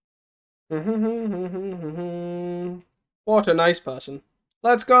delightful. What a nice person.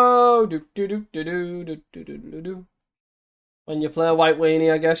 Let's go. When you play a white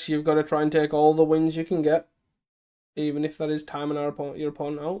weenie, I guess you've got to try and take all the wins you can get, even if that is timing your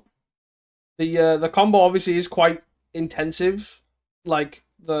opponent out. The combo obviously is quite intensive, like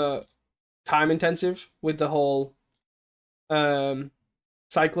the time intensive with the whole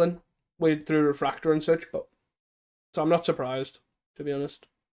cycling through Refractor and such, but so I'm not surprised, to be honest.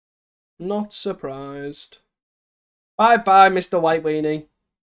 Not surprised. Bye bye, Mr. White Weenie.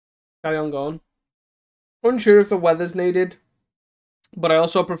 Carry on going. Unsure if the weather's needed, but I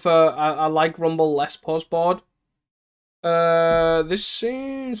also prefer, I like Rumble less post board. This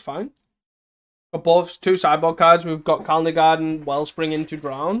seems fine. Got both two sideboard cards. We've got Colony Garden, Wellspring into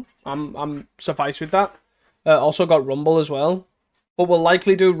Drown. I'm suffice with that. Also got Rumble as well. But we'll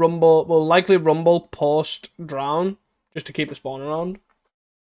likely do Rumble. We'll likely Rumble post Drown just to keep the spawn around.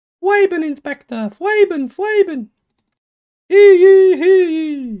 Fwaben, Inspector! Fwaben!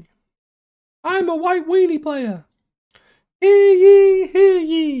 Hee! I'm a white weenie player.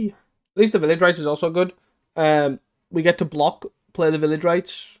 Hee! At least the Village Rights is also good. We get to play the Village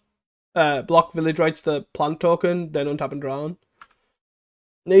Rights. Block Village Rights, the plant token, then untap and drown.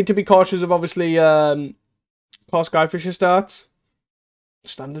 Need to be cautious of obviously how Skyfisher starts.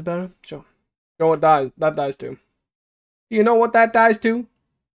 Standard Bearer, sure. You know what that dies to? You know what that dies to?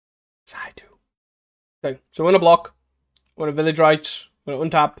 Yes, I do. Okay, so we're gonna block. We're gonna Village Rights. We're gonna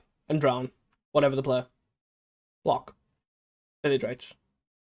untap and drown. Whatever the player. Block. Village Rights.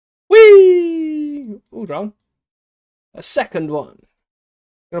 Whee! Ooh, drown. A second one.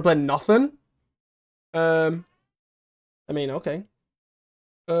 Gonna play nothing. I mean, okay.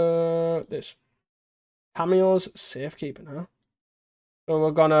 This. Cameo's safekeeping, huh? So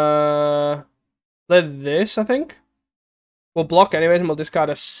we're gonna play this, I think. We'll block anyways and we'll discard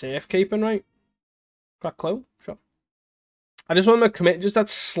a safekeeping, right? Crack clue? Sure. I just want them to commit just that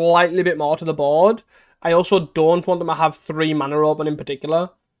slightly bit more to the board. I also don't want them to have 3 mana open in particular.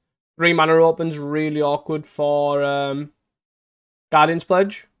 3 mana open's really awkward for Guardian's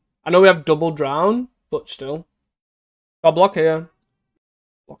Pledge. I know we have double drown, but still. I'll block here.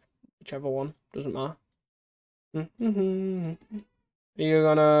 Block whichever one. Doesn't matter. Are you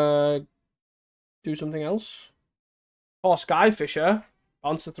gonna do something else? Oh, Skyfisher.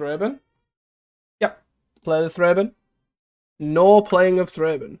 Bounce the Thraben. Yep. Play the Thraben. No playing of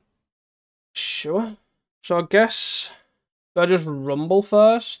Thraben. Sure. So I guess do I just Rumble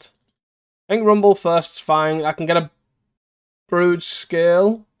first? I think Rumble first's fine. I can get a Brood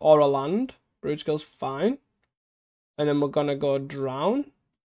Scale or a land. Brood Scale's fine. And then we're gonna go Drown.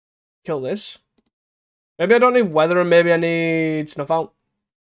 Kill this. Maybe I don't need Weather and maybe I need Snuff Out.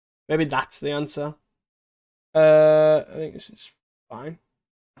 Maybe that's the answer. I think this is fine.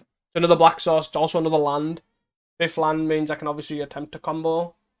 So another black source, it's also another land. 5th land means I can obviously attempt to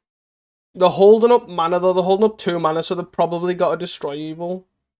combo. They're holding up mana though, they're holding up 2 mana, so they've probably got to destroy evil.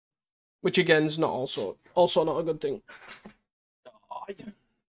 Which again is not also not a good thing. Oh, yeah.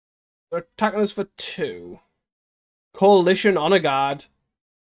 They're attacking us for 2. Coalition Honor Guard.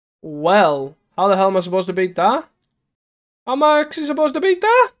 Well, how the hell am I supposed to beat that? How am I actually supposed to beat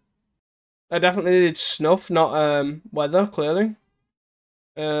that? I definitely needed snuff, not weather, clearly.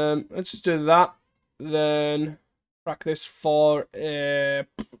 Let's do that. Then practice for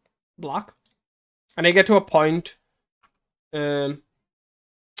black. I need to get to a point. I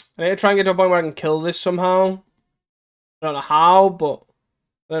need to try and get to a point where I can kill this somehow. I don't know how, but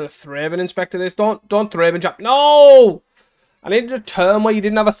I'm gonna Thraben Inspector this. Don't Thraben Champ. No! I needed a turn where you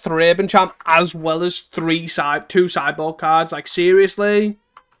didn't have a Thraben Champ as well as 2 sideboard cards. Like, seriously?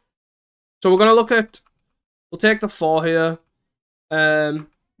 So we're gonna look at... We'll take the 4 here.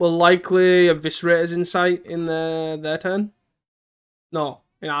 We'll likely Eviscerator's Insight in their turn. No,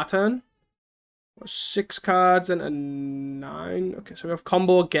 in our turn. 6 cards and a 9. Okay, so we have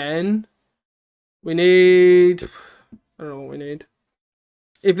combo again. We need... I don't know what we need.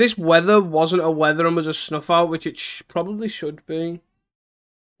 If this weather wasn't a weather and was a snuff out, which it probably should be.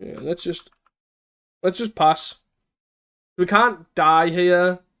 Yeah, let's just pass. We can't die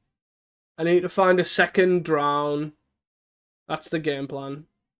here. I need to find a second drown. That's the game plan.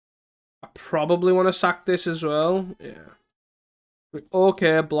 I probably want to sack this as well. Yeah.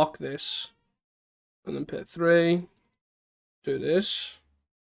 Okay, block this. And then pay 3. Do this.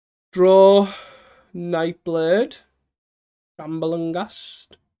 Draw. Nightblade. Shambling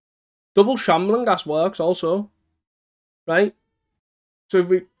Gast. Double Shambling Gast works also. Right? So if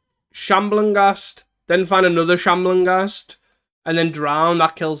we Shambling Gast, then find another Shambling Gast, and then drown,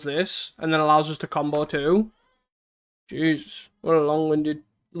 that kills this, and then allows us to combo 2. Jesus. What a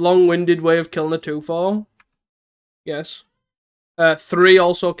long-winded way of killing a 2/4. Yes. 3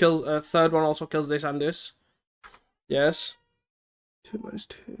 also kills, third one also kills this and this. Yes. 2 minus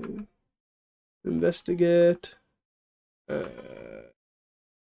 2. Investigate.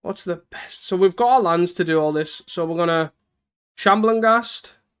 What's the best? So we've got our lands to do all this. So we're gonna Shambling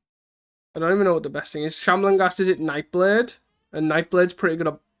Gast. I don't even know what the best thing is. Shambling Gast, is it Nightblade? And Nightblade's pretty good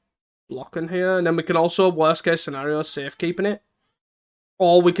at blocking here. And then we can also, worst case scenario, safekeeping it.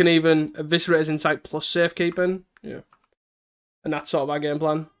 Or we can even Eviscerator's Insight plus safekeeping. Yeah. And that's sort of our game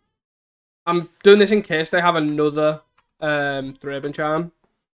plan. I'm doing this in case they have another Thraben Charm.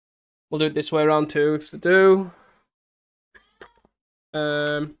 We'll do it this way around too if they do.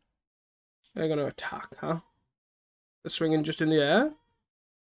 They're going to attack, huh? They're swinging just in the air.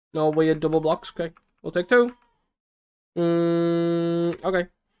 No weird double blocks. Okay, we'll take 2. Okay.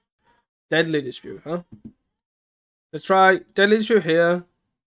 Deadly Dispute, huh? Let's try Deadly Dispute here.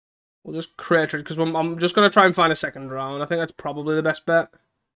 We'll just create it because I'm just going to try and find a second round. I think that's probably the best bet.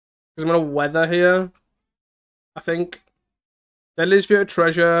 Because I'm going to weather here. I think. Deadly Dispute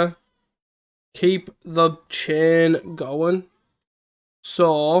Treasure. Keep the chain going.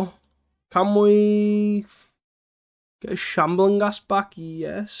 So, can we get a Shambling Gast back?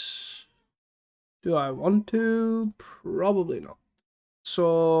 Yes. Do I want to? Probably not.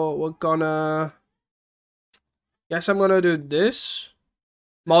 So, we're gonna... Guess I'm gonna do this.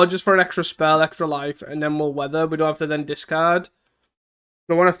 More just for an extra spell, extra life, and then we'll weather. We don't have to then discard.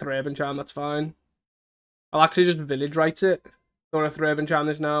 I want a Thraben Charm, that's fine. I'll actually just Village Rites it. Don't want a Thraben Charm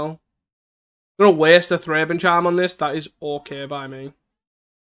this now. I'm gonna waste a Thraben Charm on this. That is okay by me.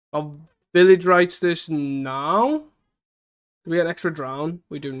 I'll Village Rites this now. Do we get an extra drown?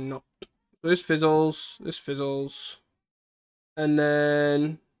 We do not. So this fizzles. And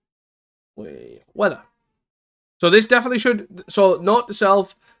then weather. So this definitely should. So note to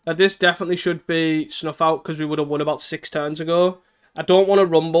self that this definitely should be snuff out because we would have won about 6 turns ago. I don't want to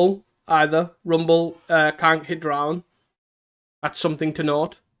rumble either. Rumble can't hit drown. That's something to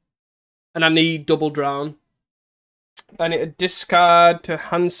note. And I need double drown. I need to discard to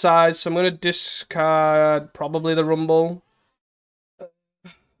hand size, so I'm going to discard probably the rumble.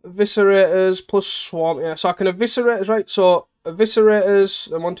 Eviscerators plus Swamp. Yeah, so I can Eviscerators, right? So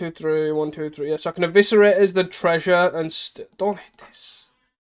Eviscerators, and 1, 2, 3, 1, 2, 3. Yeah, so I can Eviscerators the treasure and don't hit this.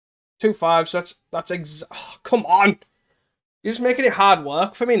 2, 5. So that's oh, come on. You're just making it hard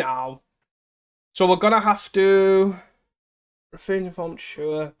work for me now. So we're gonna have to refrain informed,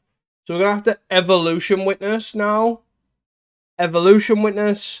 sure. So we're gonna have to Evolution Witness now. Evolution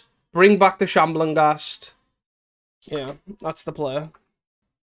Witness. Bring back the Shambling Gast. Yeah, that's the play.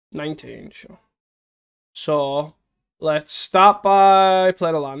 19, sure. So let's start by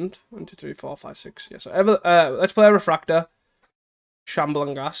playing a land. 1, 2, 3, 4, 5, 6. Yeah, so let's play a Refractor.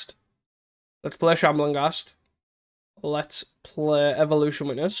 Shambling Gast. Let's play Shambling Gast. Let's play Evolution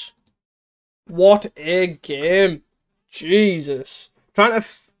Witness. What a game. Jesus. Trying to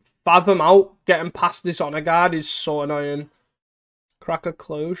fathom out getting past this honor guard is so annoying. Crack a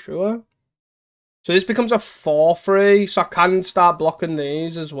clue, sure. So this becomes a 4-3, so I can start blocking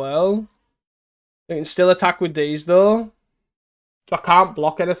these as well. I can still attack with these though. So I can't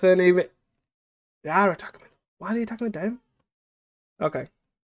block anything even. They are attacking me. Why are they attacking me down? Okay.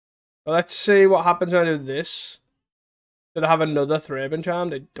 Well, let's see what happens when I do this. Do they have another Thraben Charm?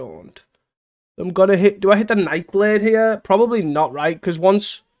 They don't. I'm gonna hit. Do I hit the Nightblade here? Probably not, right? Because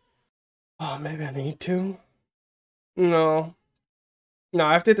once. Oh, maybe I need to. No. No,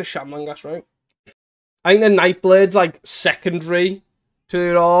 I have to hit the Shamlangas, right? I think the Nightblade's like secondary to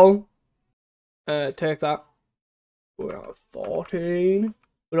it all. Take that. We're at 14.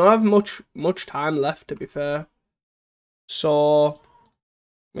 We don't have much time left, to be fair. So,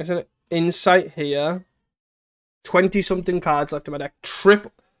 there's an insight here. 20-something cards left in my deck. Does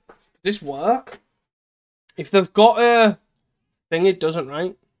this work? If they've got a thing, it doesn't,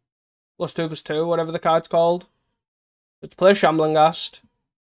 right? +2/+2, whatever the card's called. Let's play a Shamblingast.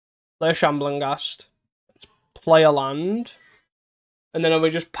 Play a Shamblingast. Let's play a land. And then are we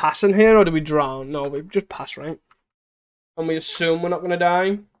just passing here, or do we drown? No, we just pass, right? And we assume we're not going to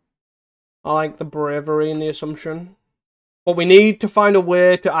die. I like the bravery in the assumption. But we need to find a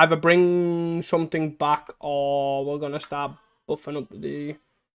way to either bring something back, or we're going to start buffing up the...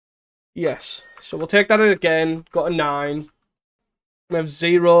 Yes. So we'll take that again. Got a 9. We have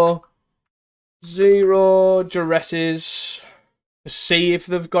 0 Duresses. To see if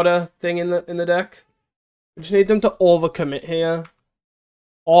they've got a thing in the deck. We just need them to overcommit here.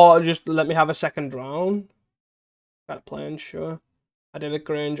 Or just let me have a second drown. Got a plan, sure. I did a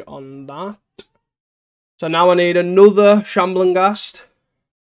Grange on that. So now I need another Shamblingast.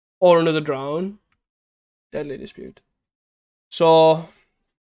 Or another drown. Deadly Dispute. So,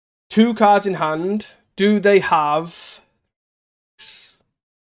 2 cards in hand. Do they have...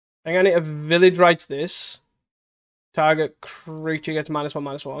 I think I need a Village Rites this. Target creature gets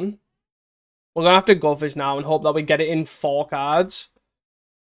 -1/-1. We're going to have to go for this now and hope that we get it in 4 cards.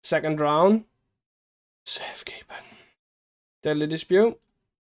 Second round. Safekeeping. Deadly Dispute.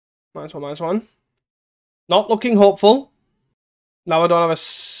 -1/-1. Not looking hopeful. Now I don't have a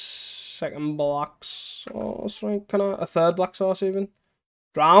second black source, right? Can I? A third black source even?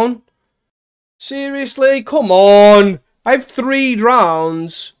 Drown? Seriously? Come on! I have 3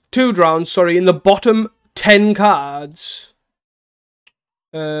 drowns. 2 drowns, sorry, in the bottom 10 cards.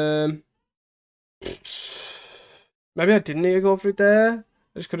 Maybe I didn't need to go for it there.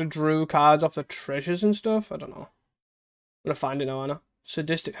 I just could have drew cards off the treasures and stuff. I don't know. I'm gonna find it now, Anna.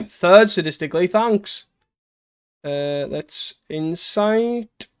 Sadistic. Third sadistically, thanks. Let's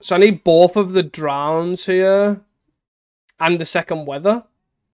insight. So I need both of the drowns here. And the second weather.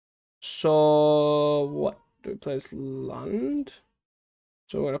 So what do we play? This land.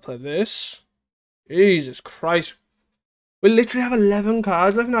 So we're gonna play this. Jesus Christ. We literally have 11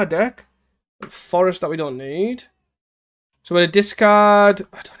 cards left in our deck. Forest that we don't need. So we're gonna discard.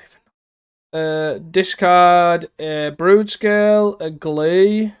 I don't even know. Discard a Brood Scale, a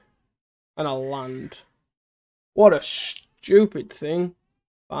Glee, and a land. What a stupid thing.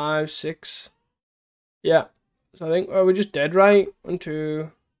 5, 6. Yeah. So I think we're just dead, right? 1,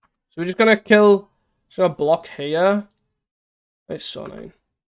 2. So we're just gonna kill. So a block here. It's so annoying.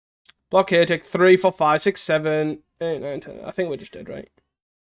 Block here. Take 3, 4, 5, 6, 7, 8, 9, 10. I think we're just dead, right?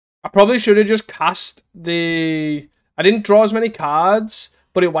 I probably should have just cast the... I didn't draw as many cards,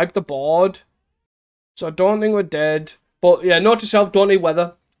 but it wiped the board. So I don't think we're dead. But yeah, note to self, don't need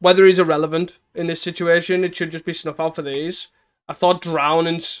weather. Weather is irrelevant in this situation. It should just be snuff out for these. I thought drown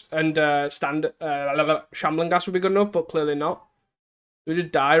and stand shambling gas would be good enough, but clearly not. We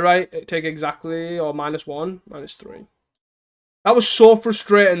just die, right? Take exactly or -1, -3. That was so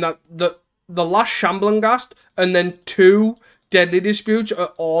frustrating that the last shambling gas and then 2 deadly disputes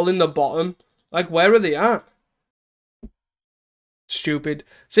are all in the bottom. Like, where are they at? Stupid.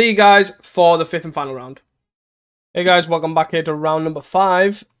 See you guys for the 5th and final round. Hey guys, welcome back here to round number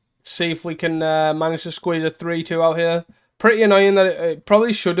 5. Let's see if we can manage to squeeze a 3-2 out here. Pretty annoying that it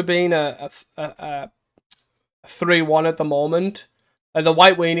probably should have been a 3-1 at the moment. The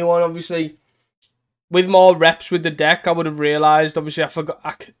white weenie one, obviously, with more reps with the deck, I would have realised. Obviously, I forgot.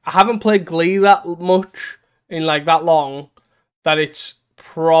 I haven't played Glee that much in like that long that it's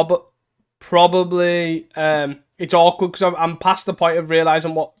probably it's awkward because I'm past the point of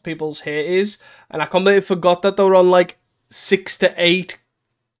realising what people's hate is, and I completely forgot that they were on like 6 to 8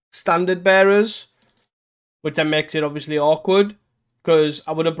 standard bearers, which then makes it obviously awkward because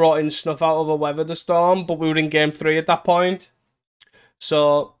I would have brought in Snuff out of a Weather the Storm, but we were in game 3 at that point.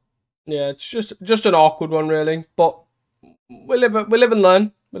 So yeah, it's just an awkward one really, but we live and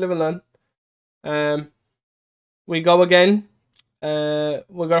learn. We live and learn. We go again.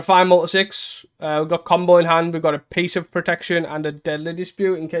 We've got a fine multi 6. We've got combo in hand. We've got a piece of protection and a deadly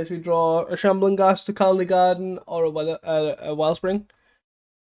dispute in case we draw a Shambling Ghast, a Colony Garden, or a Wellspring.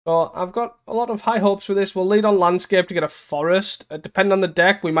 So I've got a lot of high hopes for this. We'll lead on landscape to get a forest. Depending on the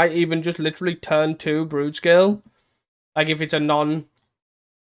deck, we might even just literally turn 2 Brood Scale. Like if it's a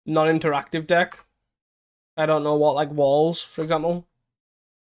non-interactive deck. I don't know what, like walls, for example.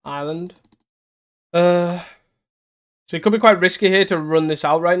 Island. So it could be quite risky here to run this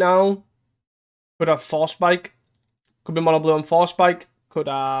out right now. Could have Force Spike. Could be mono blue and Force Spike. Could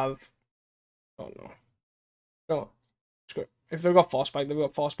have... Oh no. No. Screw it. If they've got Force Spike, they've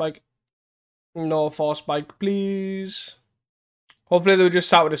got Force Spike. No Force Spike, please. Hopefully they'll just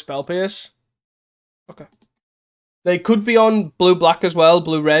sat with a Spell Pierce. Okay. They could be on blue-black as well,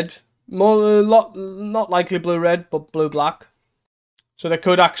 blue-red. Not likely blue-red, but blue-black. So they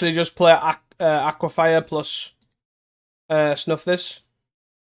could actually just play Aquafire plus Snuff this.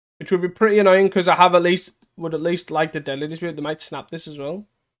 Which would be pretty annoying because I would at least like the Deadly Dispute. They might snap this as well.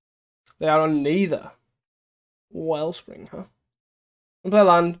 They are on neither. Wellspring, huh? And play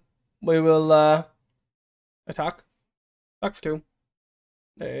land. We will attack. Attack for 2.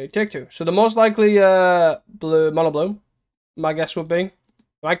 They take 2. So the most likely mono blue, my guess would be.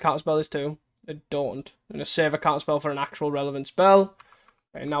 I can't spell this too. I don't. I'm going to save a counterspell for an actual relevant spell.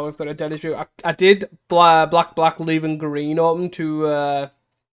 Okay, now we've got a Deadly Dispute. I did black, leaving green open to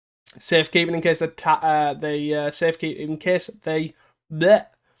safekeeping in case they safekeep in case they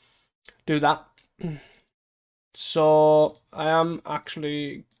do that. So I am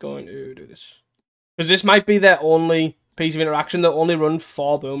actually going to do this because this might be their only piece of interaction. They'll only run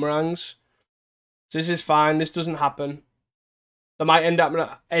 4 boomerangs. So this is fine. This doesn't happen. They might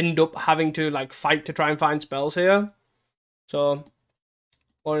end up having to like fight to try and find spells here. So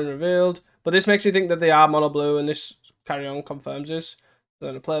one revealed. But this makes me think that they are mono blue, and this carry on confirms this. So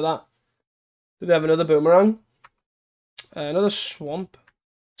I'm gonna play that. Do they have another boomerang? Another swamp.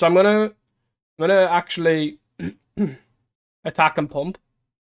 So I'm gonna actually attack and pump.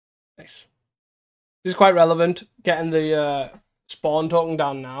 Nice. This is quite relevant. Getting the spawn token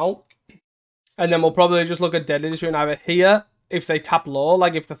down now. And then we'll probably just look at Deadly Dispute either here, if they tap low,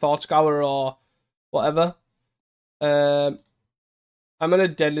 like if the Thought Scour or whatever. I'm going to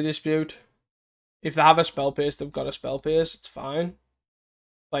Deadly Dispute. If they have a Spell Pierce, they've got a Spell Pierce. It's fine.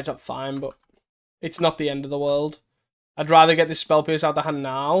 Well, it's not fine, but it's not the end of the world. I'd rather get this Spell Pierce out of the hand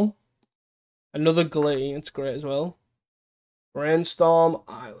now. Another Glee. It's great as well. Brainstorm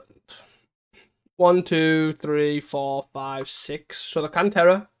Island. 1, 2, 3, 4, 5, 6. So they can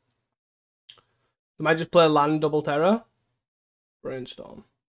Terror. They might just play land double Terror. Brainstorm.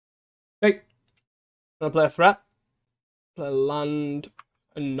 Okay. I'm going to play a threat. Play land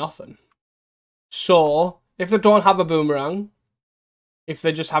and nothing. So, if they don't have a boomerang, if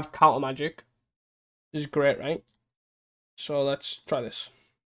they just have counter magic, this is great, right? So let's try this.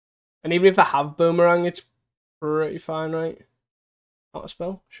 And even if they have boomerang, it's pretty fine, right? Counter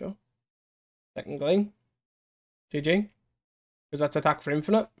spell, sure. Second Glee. GG. Because that's attack for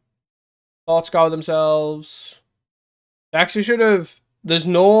infinite. Thought Scour themselves. They actually should have... There's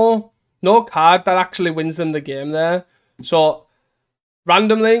no card that actually wins them the game there. So,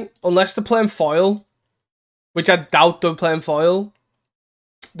 randomly, unless they're playing foil, which I doubt they're playing foil,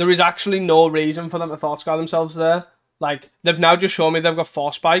 there is actually no reason for them to Thought Scour themselves there. Like, they've now just shown me they've got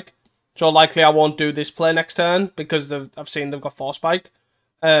Force Spike. So likely I won't do this play next turn because I've seen they've got Force Spike.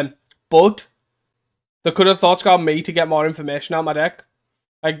 But they could have Thought Scour me to get more information out of my deck.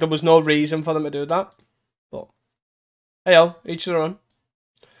 Like, there was no reason for them to do that. But, hey-o, each their own.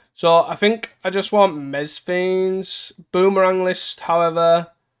 So, I think I just want Mezfiends. Boomerang list, however.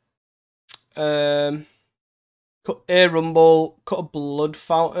 Cut a Rumble, cut a Blood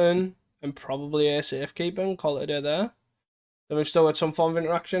Fountain, and probably a Safekeeping. Call it a day there. Then we've still got some form of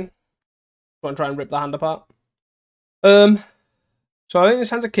interaction. Want to try and rip the hand apart. So I think this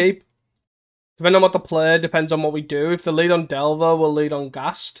hand's a keep. Depending on what the play, depends on what we do. If the lead on Delver, we'll lead on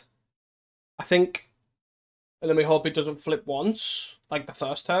Ghast. I think. And then we hope it doesn't flip once, like the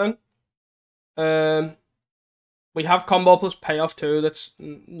first turn. We have combo plus payoff too, that's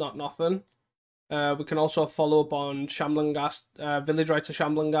not nothing. We can also follow up on Shambling Ghast, Village Rites of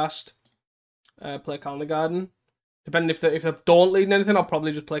Shambling Ghast. Play Colony Garden. Depending if they don't lead in anything, I'll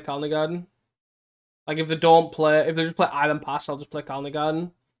probably just play Colony Garden. Like if they just play Island Pass, I'll just play Colony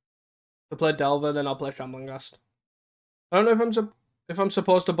Garden. If they play Delver, then I'll play Shambling Ghast. I don't know if I'm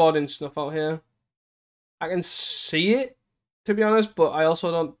supposed to board in Snuff out here. I can see it, to be honest, but I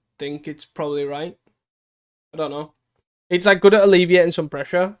also don't think it's probably right. I don't know. It's like good at alleviating some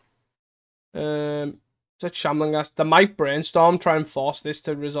pressure. So Such shambling gas. They might brainstorm, try and force this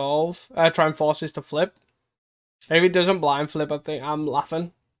to resolve. Try and force this to flip. If it doesn't blind flip, I think I'm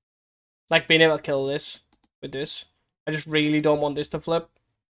laughing. Like being able to kill this with this. I just really don't want this to flip.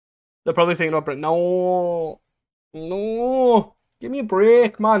 They're probably thinking about it. No. No. Give me a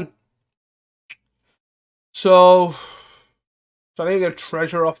break, man. So I need to get a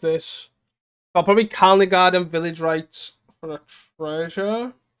treasure off this. I'll probably Colony Guard and Village Rights for the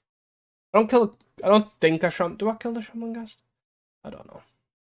treasure. I don't think I shot. Do I kill the Shaman Ghast? I don't know.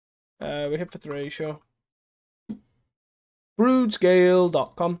 We hit for 3, sure.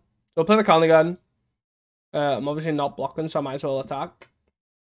 Broodscale.com. So I'll play the Colony Garden. I'm obviously not blocking, so I might as well attack.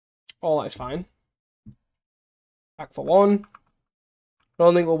 All that's fine. Attack for 1. I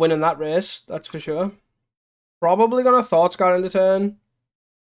don't think we'll win in that race, that's for sure. Probably gonna Thought Scour in the turn.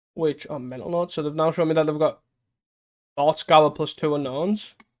 Which are mental notes. So they've now shown me that they've got Thought Scour plus 2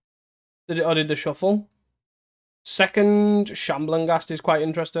 unknowns. Did the shuffle. Second Shambling Ghast is quite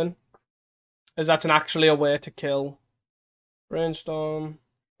interesting. As that's actually a way to kill. Brainstorm.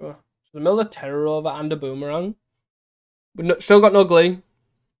 So the mill the Terror over and a Boomerang. But still got no Glee.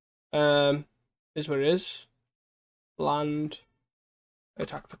 Is where it is. Land.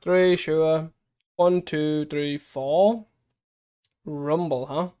 Attack for 3, sure. 1, 2, 3, 4. Rumble,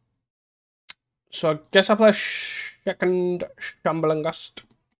 huh? So I guess I play a second Shambling Ghast.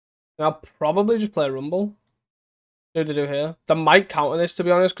 I'll probably just play a Rumble. What do they do here? They might counter this, to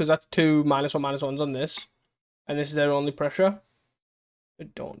be honest, because that's 2 -1/-1s on this. And this is their only pressure. They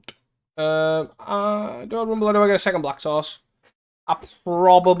don't. Do I Rumble or do I get a second Black Sauce? I'll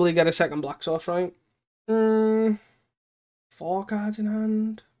probably get a second Black Sauce, right? 4 cards in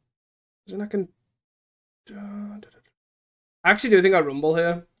hand. Then I can... I actually do think I Rumble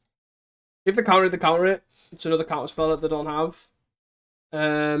here. If they counter it, it's another counter spell that they don't have.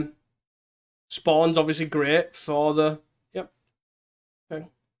 Spawn's obviously great for the... Yep. Okay.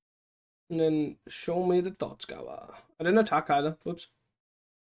 And then show me the Thought Scour. I didn't attack either. Whoops.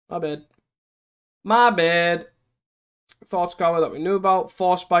 My bad. My bad. Thought Scour that we knew about.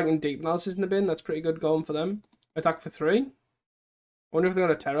 Force Spike and Deep Analysis in the bin. That's pretty good going for them. Attack for 3. I wonder if they're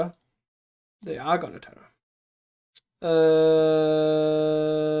going to Terror. They are going to Terror.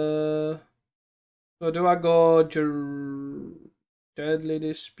 So do I go Deadly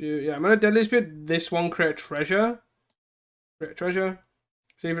Dispute? Yeah, I'm going to Deadly Dispute. This one, create a treasure. Create a treasure.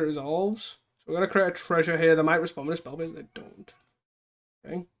 See if it resolves. So we're going to create a treasure here. They might respond with a spell base. They don't.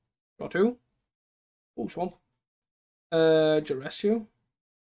 Okay. Draw 2. Oh, Swamp. Duresio.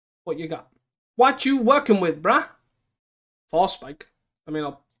 What you got? What you working with, bruh? Force Spike. I mean,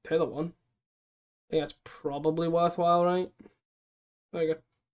 I'll pay the 1. I think that's probably worthwhile, right? There you go.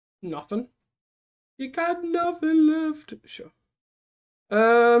 Nothing. You got nothing left. Sure.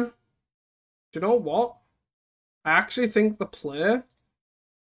 Do you know what? I actually think the player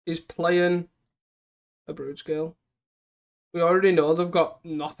is playing a Broodscale. We already know they've got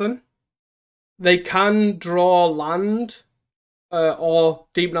nothing. They can draw land, or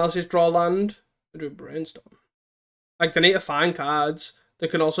Deep Analysis draw land, or do Brainstorm. Like, they need to find cards. They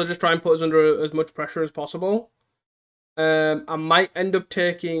can also just try and put us under as much pressure as possible. I might end up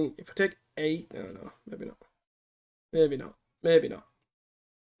taking... If I take 8... No, maybe not. Maybe not. Maybe not.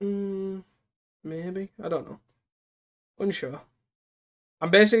 Maybe. I don't know. Unsure.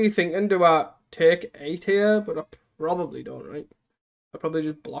 I'm basically thinking, do I take 8 here? But I probably don't, right? I probably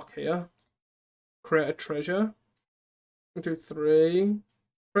just block here. Create a treasure. 1, 2, 3.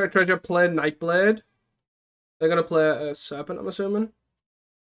 Create a treasure, play Nightblade. They're going to play a Serpent, I'm assuming.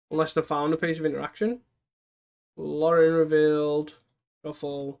 Unless they found a piece of interaction. Lorien revealed.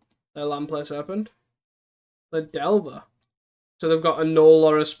 Shuffle. Their land play Serpent. The Delver. So they've got a no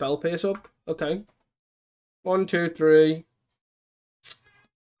Laura spell pace up. Okay. 1, 2, 3.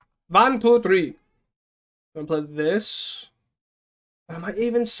 1, 2, 3. I'm gonna play this. I might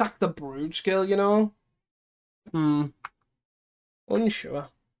even sack the Broodscale, you know. Unsure.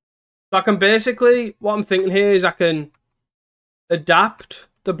 So I can basically, what I'm thinking here is I can adapt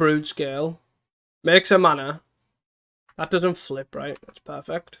the Broodscale, makes a mana. That doesn't flip, right? That's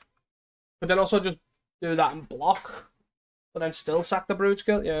perfect. But then also just do that and block. But then still sack the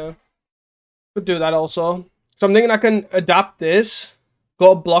Broodscale, yeah. Could do that also. So I'm thinking I can adapt this,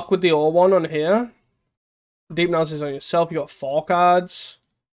 go block with the O1 on here. Deep Analysis on yourself, you got 4 cards.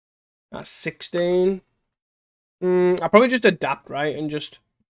 That's 16. I'll probably just adapt, right? And just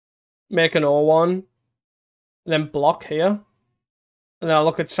make an O1. Then block here. And then I'll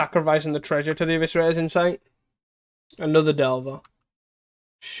look at sacrificing the treasure to the Eviscerator's Insight. Another Delver.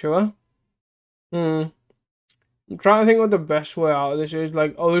 Sure. I'm trying to think what the best way out of this is.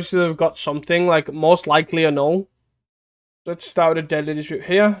 Like, obviously they've got something, like, most likely a null. Let's start with a deadly dispute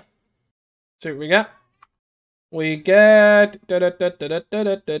here. See what we get. We get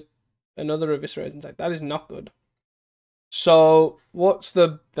another Eviscerate inside. That is not good. So, what's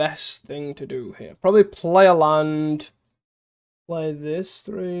the best thing to do here? Probably play a land. Play this.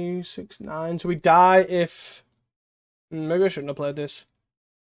 3, 6, 9. So we die if... Maybe I shouldn't have played this.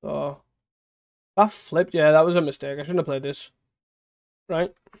 So, that flipped. Yeah, that was a mistake. I shouldn't have played this.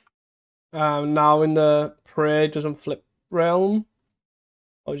 Right. Now in the Prey doesn't flip realm.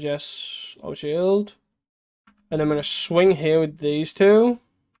 Oh, yes. Oh, shield. And I'm going to swing here with these two.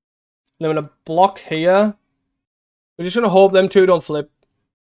 And I'm going to block here. We're just going to hope them two don't flip.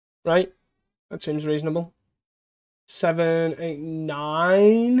 Right? That seems reasonable. 7, 8,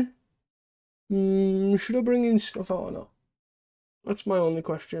 9. Should I bring in stuff out or not? That's my only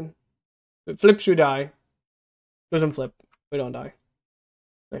question. If it flips, we die. Doesn't flip. We don't die.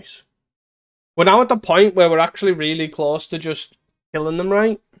 Nice. We're now at the point where we're actually really close to just killing them,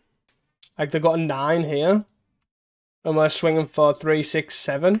 right? Like, they've got a 9 here. And we're swinging for 3, 6,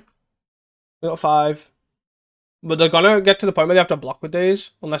 7. We got 5. But they're going to get to the point where they have to block with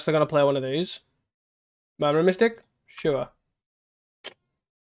these. Unless they're going to play one of these. Memory Mystic? Sure.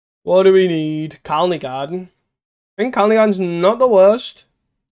 What do we need? Colony Garden. I think Colony Garden's not the worst.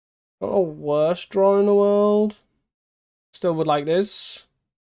 Not the worst draw in the world. Still would like this.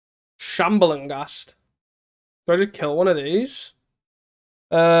 Shambling Ghast. Do I just kill one of these?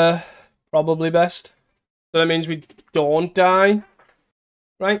 Probably best. So that means we don't die.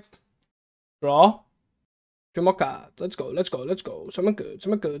 Right? Draw. 2 more cards. Let's go, let's go, let's go. Some are good,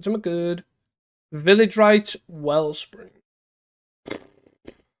 some are good, some are good. Village Rites, Wellspring.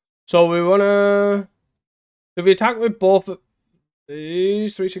 So we wanna... If we attack with both of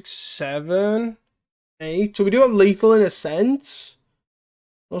these, 3, 6, 7, 8. So we do have lethal in a sense.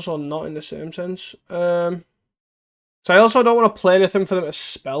 Also not in the same sense. So I also don't want to play anything for them to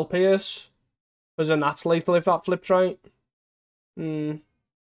Spell Pierce. Because then that's lethal if that flips right. So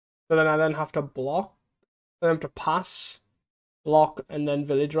then I then have to block. I have to pass, block, and then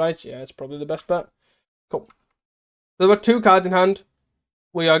Village Rites. Yeah, it's probably the best bet. Cool. So we've got 2 cards in hand.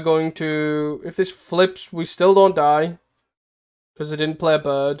 We are going to... If this flips, we still don't die. Because I didn't play a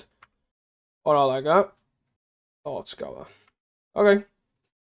bird. Or all like that. Thought Scour. Okay.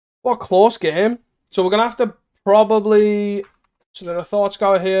 What a close game. So we're going to have to probably... So then a Thought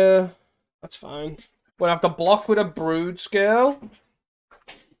Scour here. That's fine. We're going to have to block with a Brood Scale.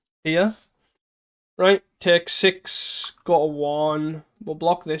 Here. Right. Take 6. Go to 1. We'll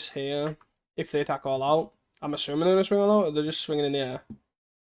block this here. If they attack all out. I'm assuming they're going to swing all out. Or they're just swinging in the air.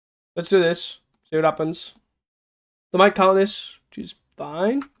 Let's do this. See what happens. They might count this. Which is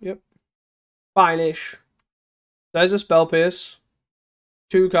fine. Yep. Fine-ish. There's a Spell Pierce.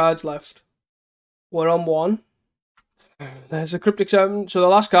 2 cards left. We're on 1. There's a Cryptic 7. So the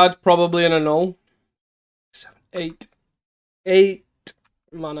last card's probably in a null. 7, 8. 8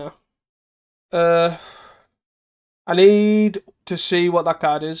 mana. I need to see what that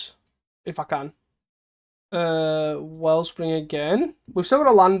card is. If I can. Wellspring again. We've still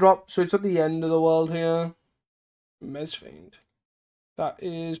got a land drop, so it's at the end of the world here. Mesfiend. That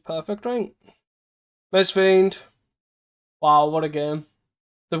is perfect, right? Mesfiend. Wow, what a game.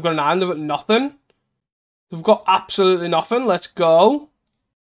 They've got an 9, they've got nothing. They've got absolutely nothing. Let's go.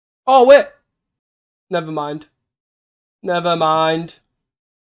 Oh, wait. Never mind. Never mind.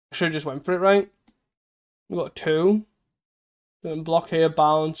 I should have just went for it, right? We've got 2. Then block here,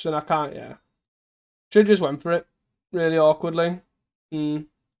 bounce, and I can't, yeah. Should have just went for it. Really awkwardly.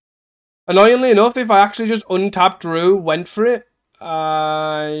 Annoyingly enough, if I actually just untapped Drew, went for it,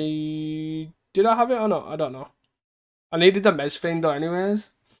 Did I have it or not? I don't know. I needed the Mesfiend though anyways.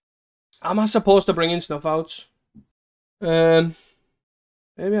 Am I supposed to bring in Snuff Outs? Maybe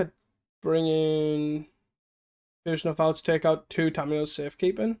I'd bring in 2 Snuff Outs, take out 2 Tamio's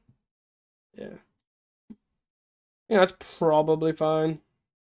Safekeeping. Yeah. Yeah, that's probably fine.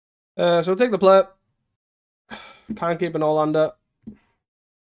 So we'll take the play. Can't keep an all-under.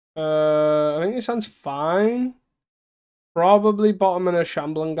 I think this sounds fine. Probably bottom in a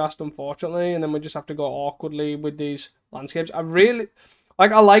Shambling Ghast, unfortunately, and then we just have to go awkwardly with these landscapes. I really...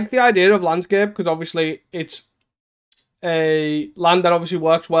 Like, I like the idea of landscape, because obviously it's a land that obviously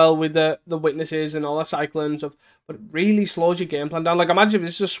works well with the witnesses and all the cycling and stuff, but it really slows your game plan down. Like, imagine if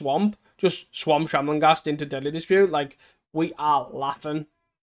this is a swamp, just swamp Shambling Ghast into Deadly Dispute. Like, we are laughing.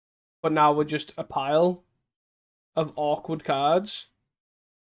 But now we're just a pile of awkward cards.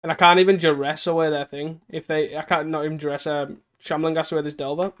 And I can't even duress away their thing. I can't not even duress Shambling Ghast away this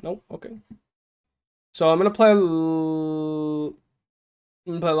Delver. Nope, okay. So I'm gonna play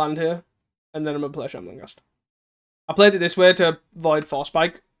land here, and then I'm gonna play Shambling Ghast. I played it this way to avoid Force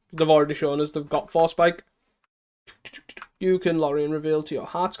Spike. They've already shown us they've got Force Spike. You can lorry and reveal to your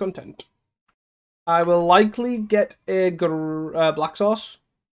heart's content. I will likely get a black sauce.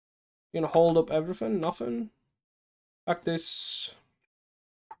 You're gonna hold up everything, nothing. Back this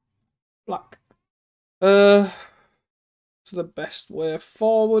black. So the best way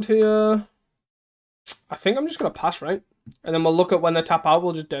forward here. I think I'm just gonna pass, right? And then we'll look at when they tap out,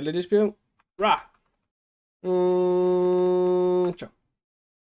 we'll just Deadly Dispute. Rah. Sure.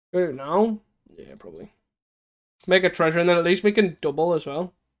 Do it now? Yeah, probably. Make a treasure, and then at least we can double as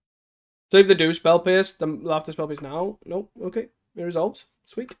well. So if they do spell pierce, then they'll have to spell pierce now. Nope. Okay. It resolves.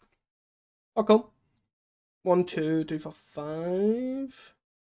 Sweet. Oh, cool. 1, 2, 3, 4, 5.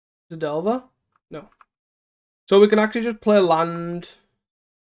 Is it Delver? No. So we can actually just play land.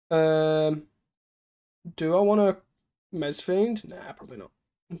 Do I want to Mezfiend? Nah, probably not.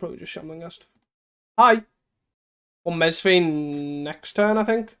 I'm probably just Shambling Ghast. Hi. Or Mezfiend next turn, I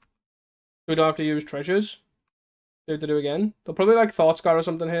think. We don't have to use treasures. Do to do again. They'll probably like Thought Scar or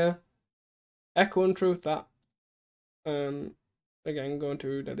something here. Echo and Truth, that. Again, going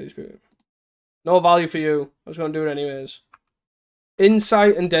to Deadly Dispute. No value for you. I was going to do it anyways.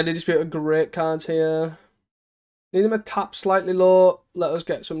 Insight and Deadly Dispute are great cards here. Need them to tap slightly low. Let us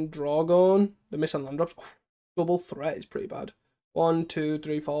get some draw going. The missing land drops. Double threat is pretty bad. 1, 2,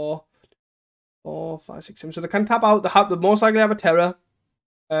 3, 4. 4, 5, 6, 7. So they can tap out. They most likely have a Terror.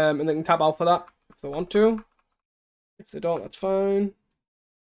 And they can tap out for that if they want to. If they don't, that's fine.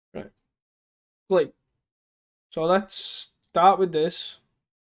 Right. Glee. So let's start with this.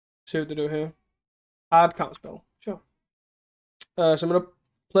 See what they do here. Hard counterspell. Sure. So I'm going to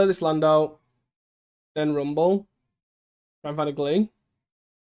play this land out. Then Rumble. Try and find a Glee.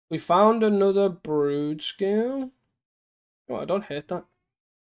 We found another Brood Scale. Oh, I don't hate that.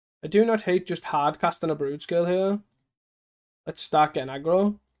 I do not hate just hard casting a Brood Scale here. Let's start getting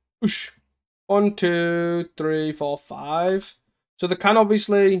aggro. Whoosh. 1, 2, 3, 4, 5. So they can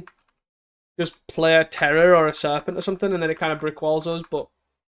obviously just play a Terror or a Serpent or something, and then it kind of brick walls us. But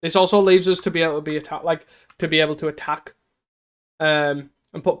this also leaves us to be able to attack, and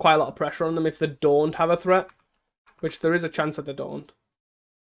put quite a lot of pressure on them if they don't have a threat, which there is a chance that they don't.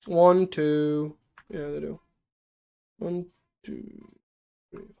 1, 2, yeah, they do. 1, 2,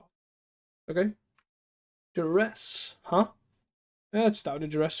 3, 4. Okay. Duress, huh? Yeah, let's start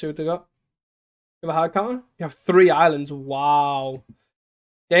with Duress. See what they got. You have a hard counter? You have 3 islands. Wow.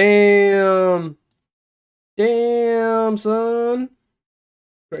 Damn. Damn, son.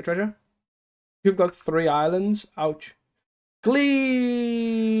 Great treasure. You've got 3 islands. Ouch.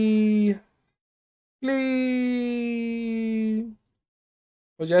 Glee. Glee.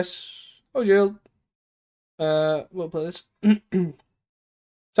 Oh, yes. Oh, shield. We'll play this.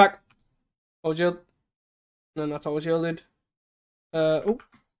 Sack. Oh, shield. And then that's always shielded. Oh.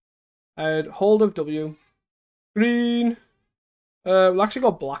 I had hold of W. Green. We'll actually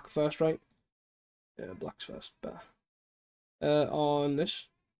go black first, right? Yeah, black's first. Better. On this.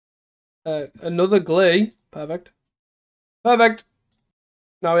 Another Glee. Perfect. Perfect.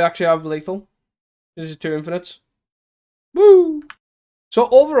 Now we actually have lethal. This is 2 infinites. Woo! So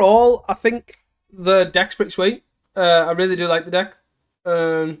overall, I think the deck's pretty sweet. I really do like the deck.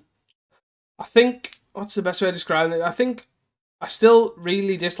 I think, what's the best way of describing it? I think I still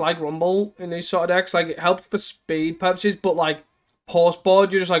really dislike Rumble in these sort of decks. Like, it helps for speed purposes, but like, post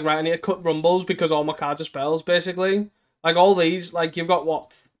board, you're just like, right, I need to cut Rumbles because all my cards are spells, basically. Like, all these, like, you've got,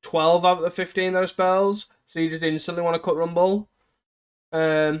 what, 12 out of the 15 that are spells, so you just instantly want to cut Rumble.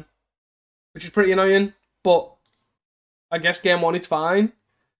 Which is pretty annoying, but I guess game 1 it's fine.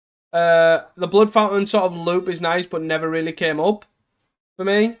 The Blood Fountain sort of loop is nice, but never really came up for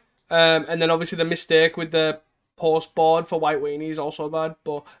me. And then obviously the mistake with the post board for White Weenie is also bad.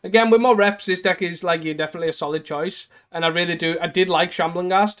 But again, with more reps, this deck is like definitely a solid choice. And I did like Shambling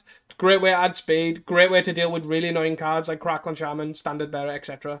Ghast. It's a great way to add speed, great way to deal with really annoying cards like Crackling Shaman, Standard Bearer,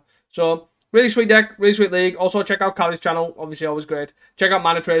 etc. So, really sweet deck, really sweet league. Also, check out Callie's channel, obviously always great. Check out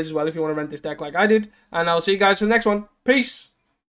Manatraders as well if you want to rent this deck like I did. And I'll see you guys for the next one. Peace!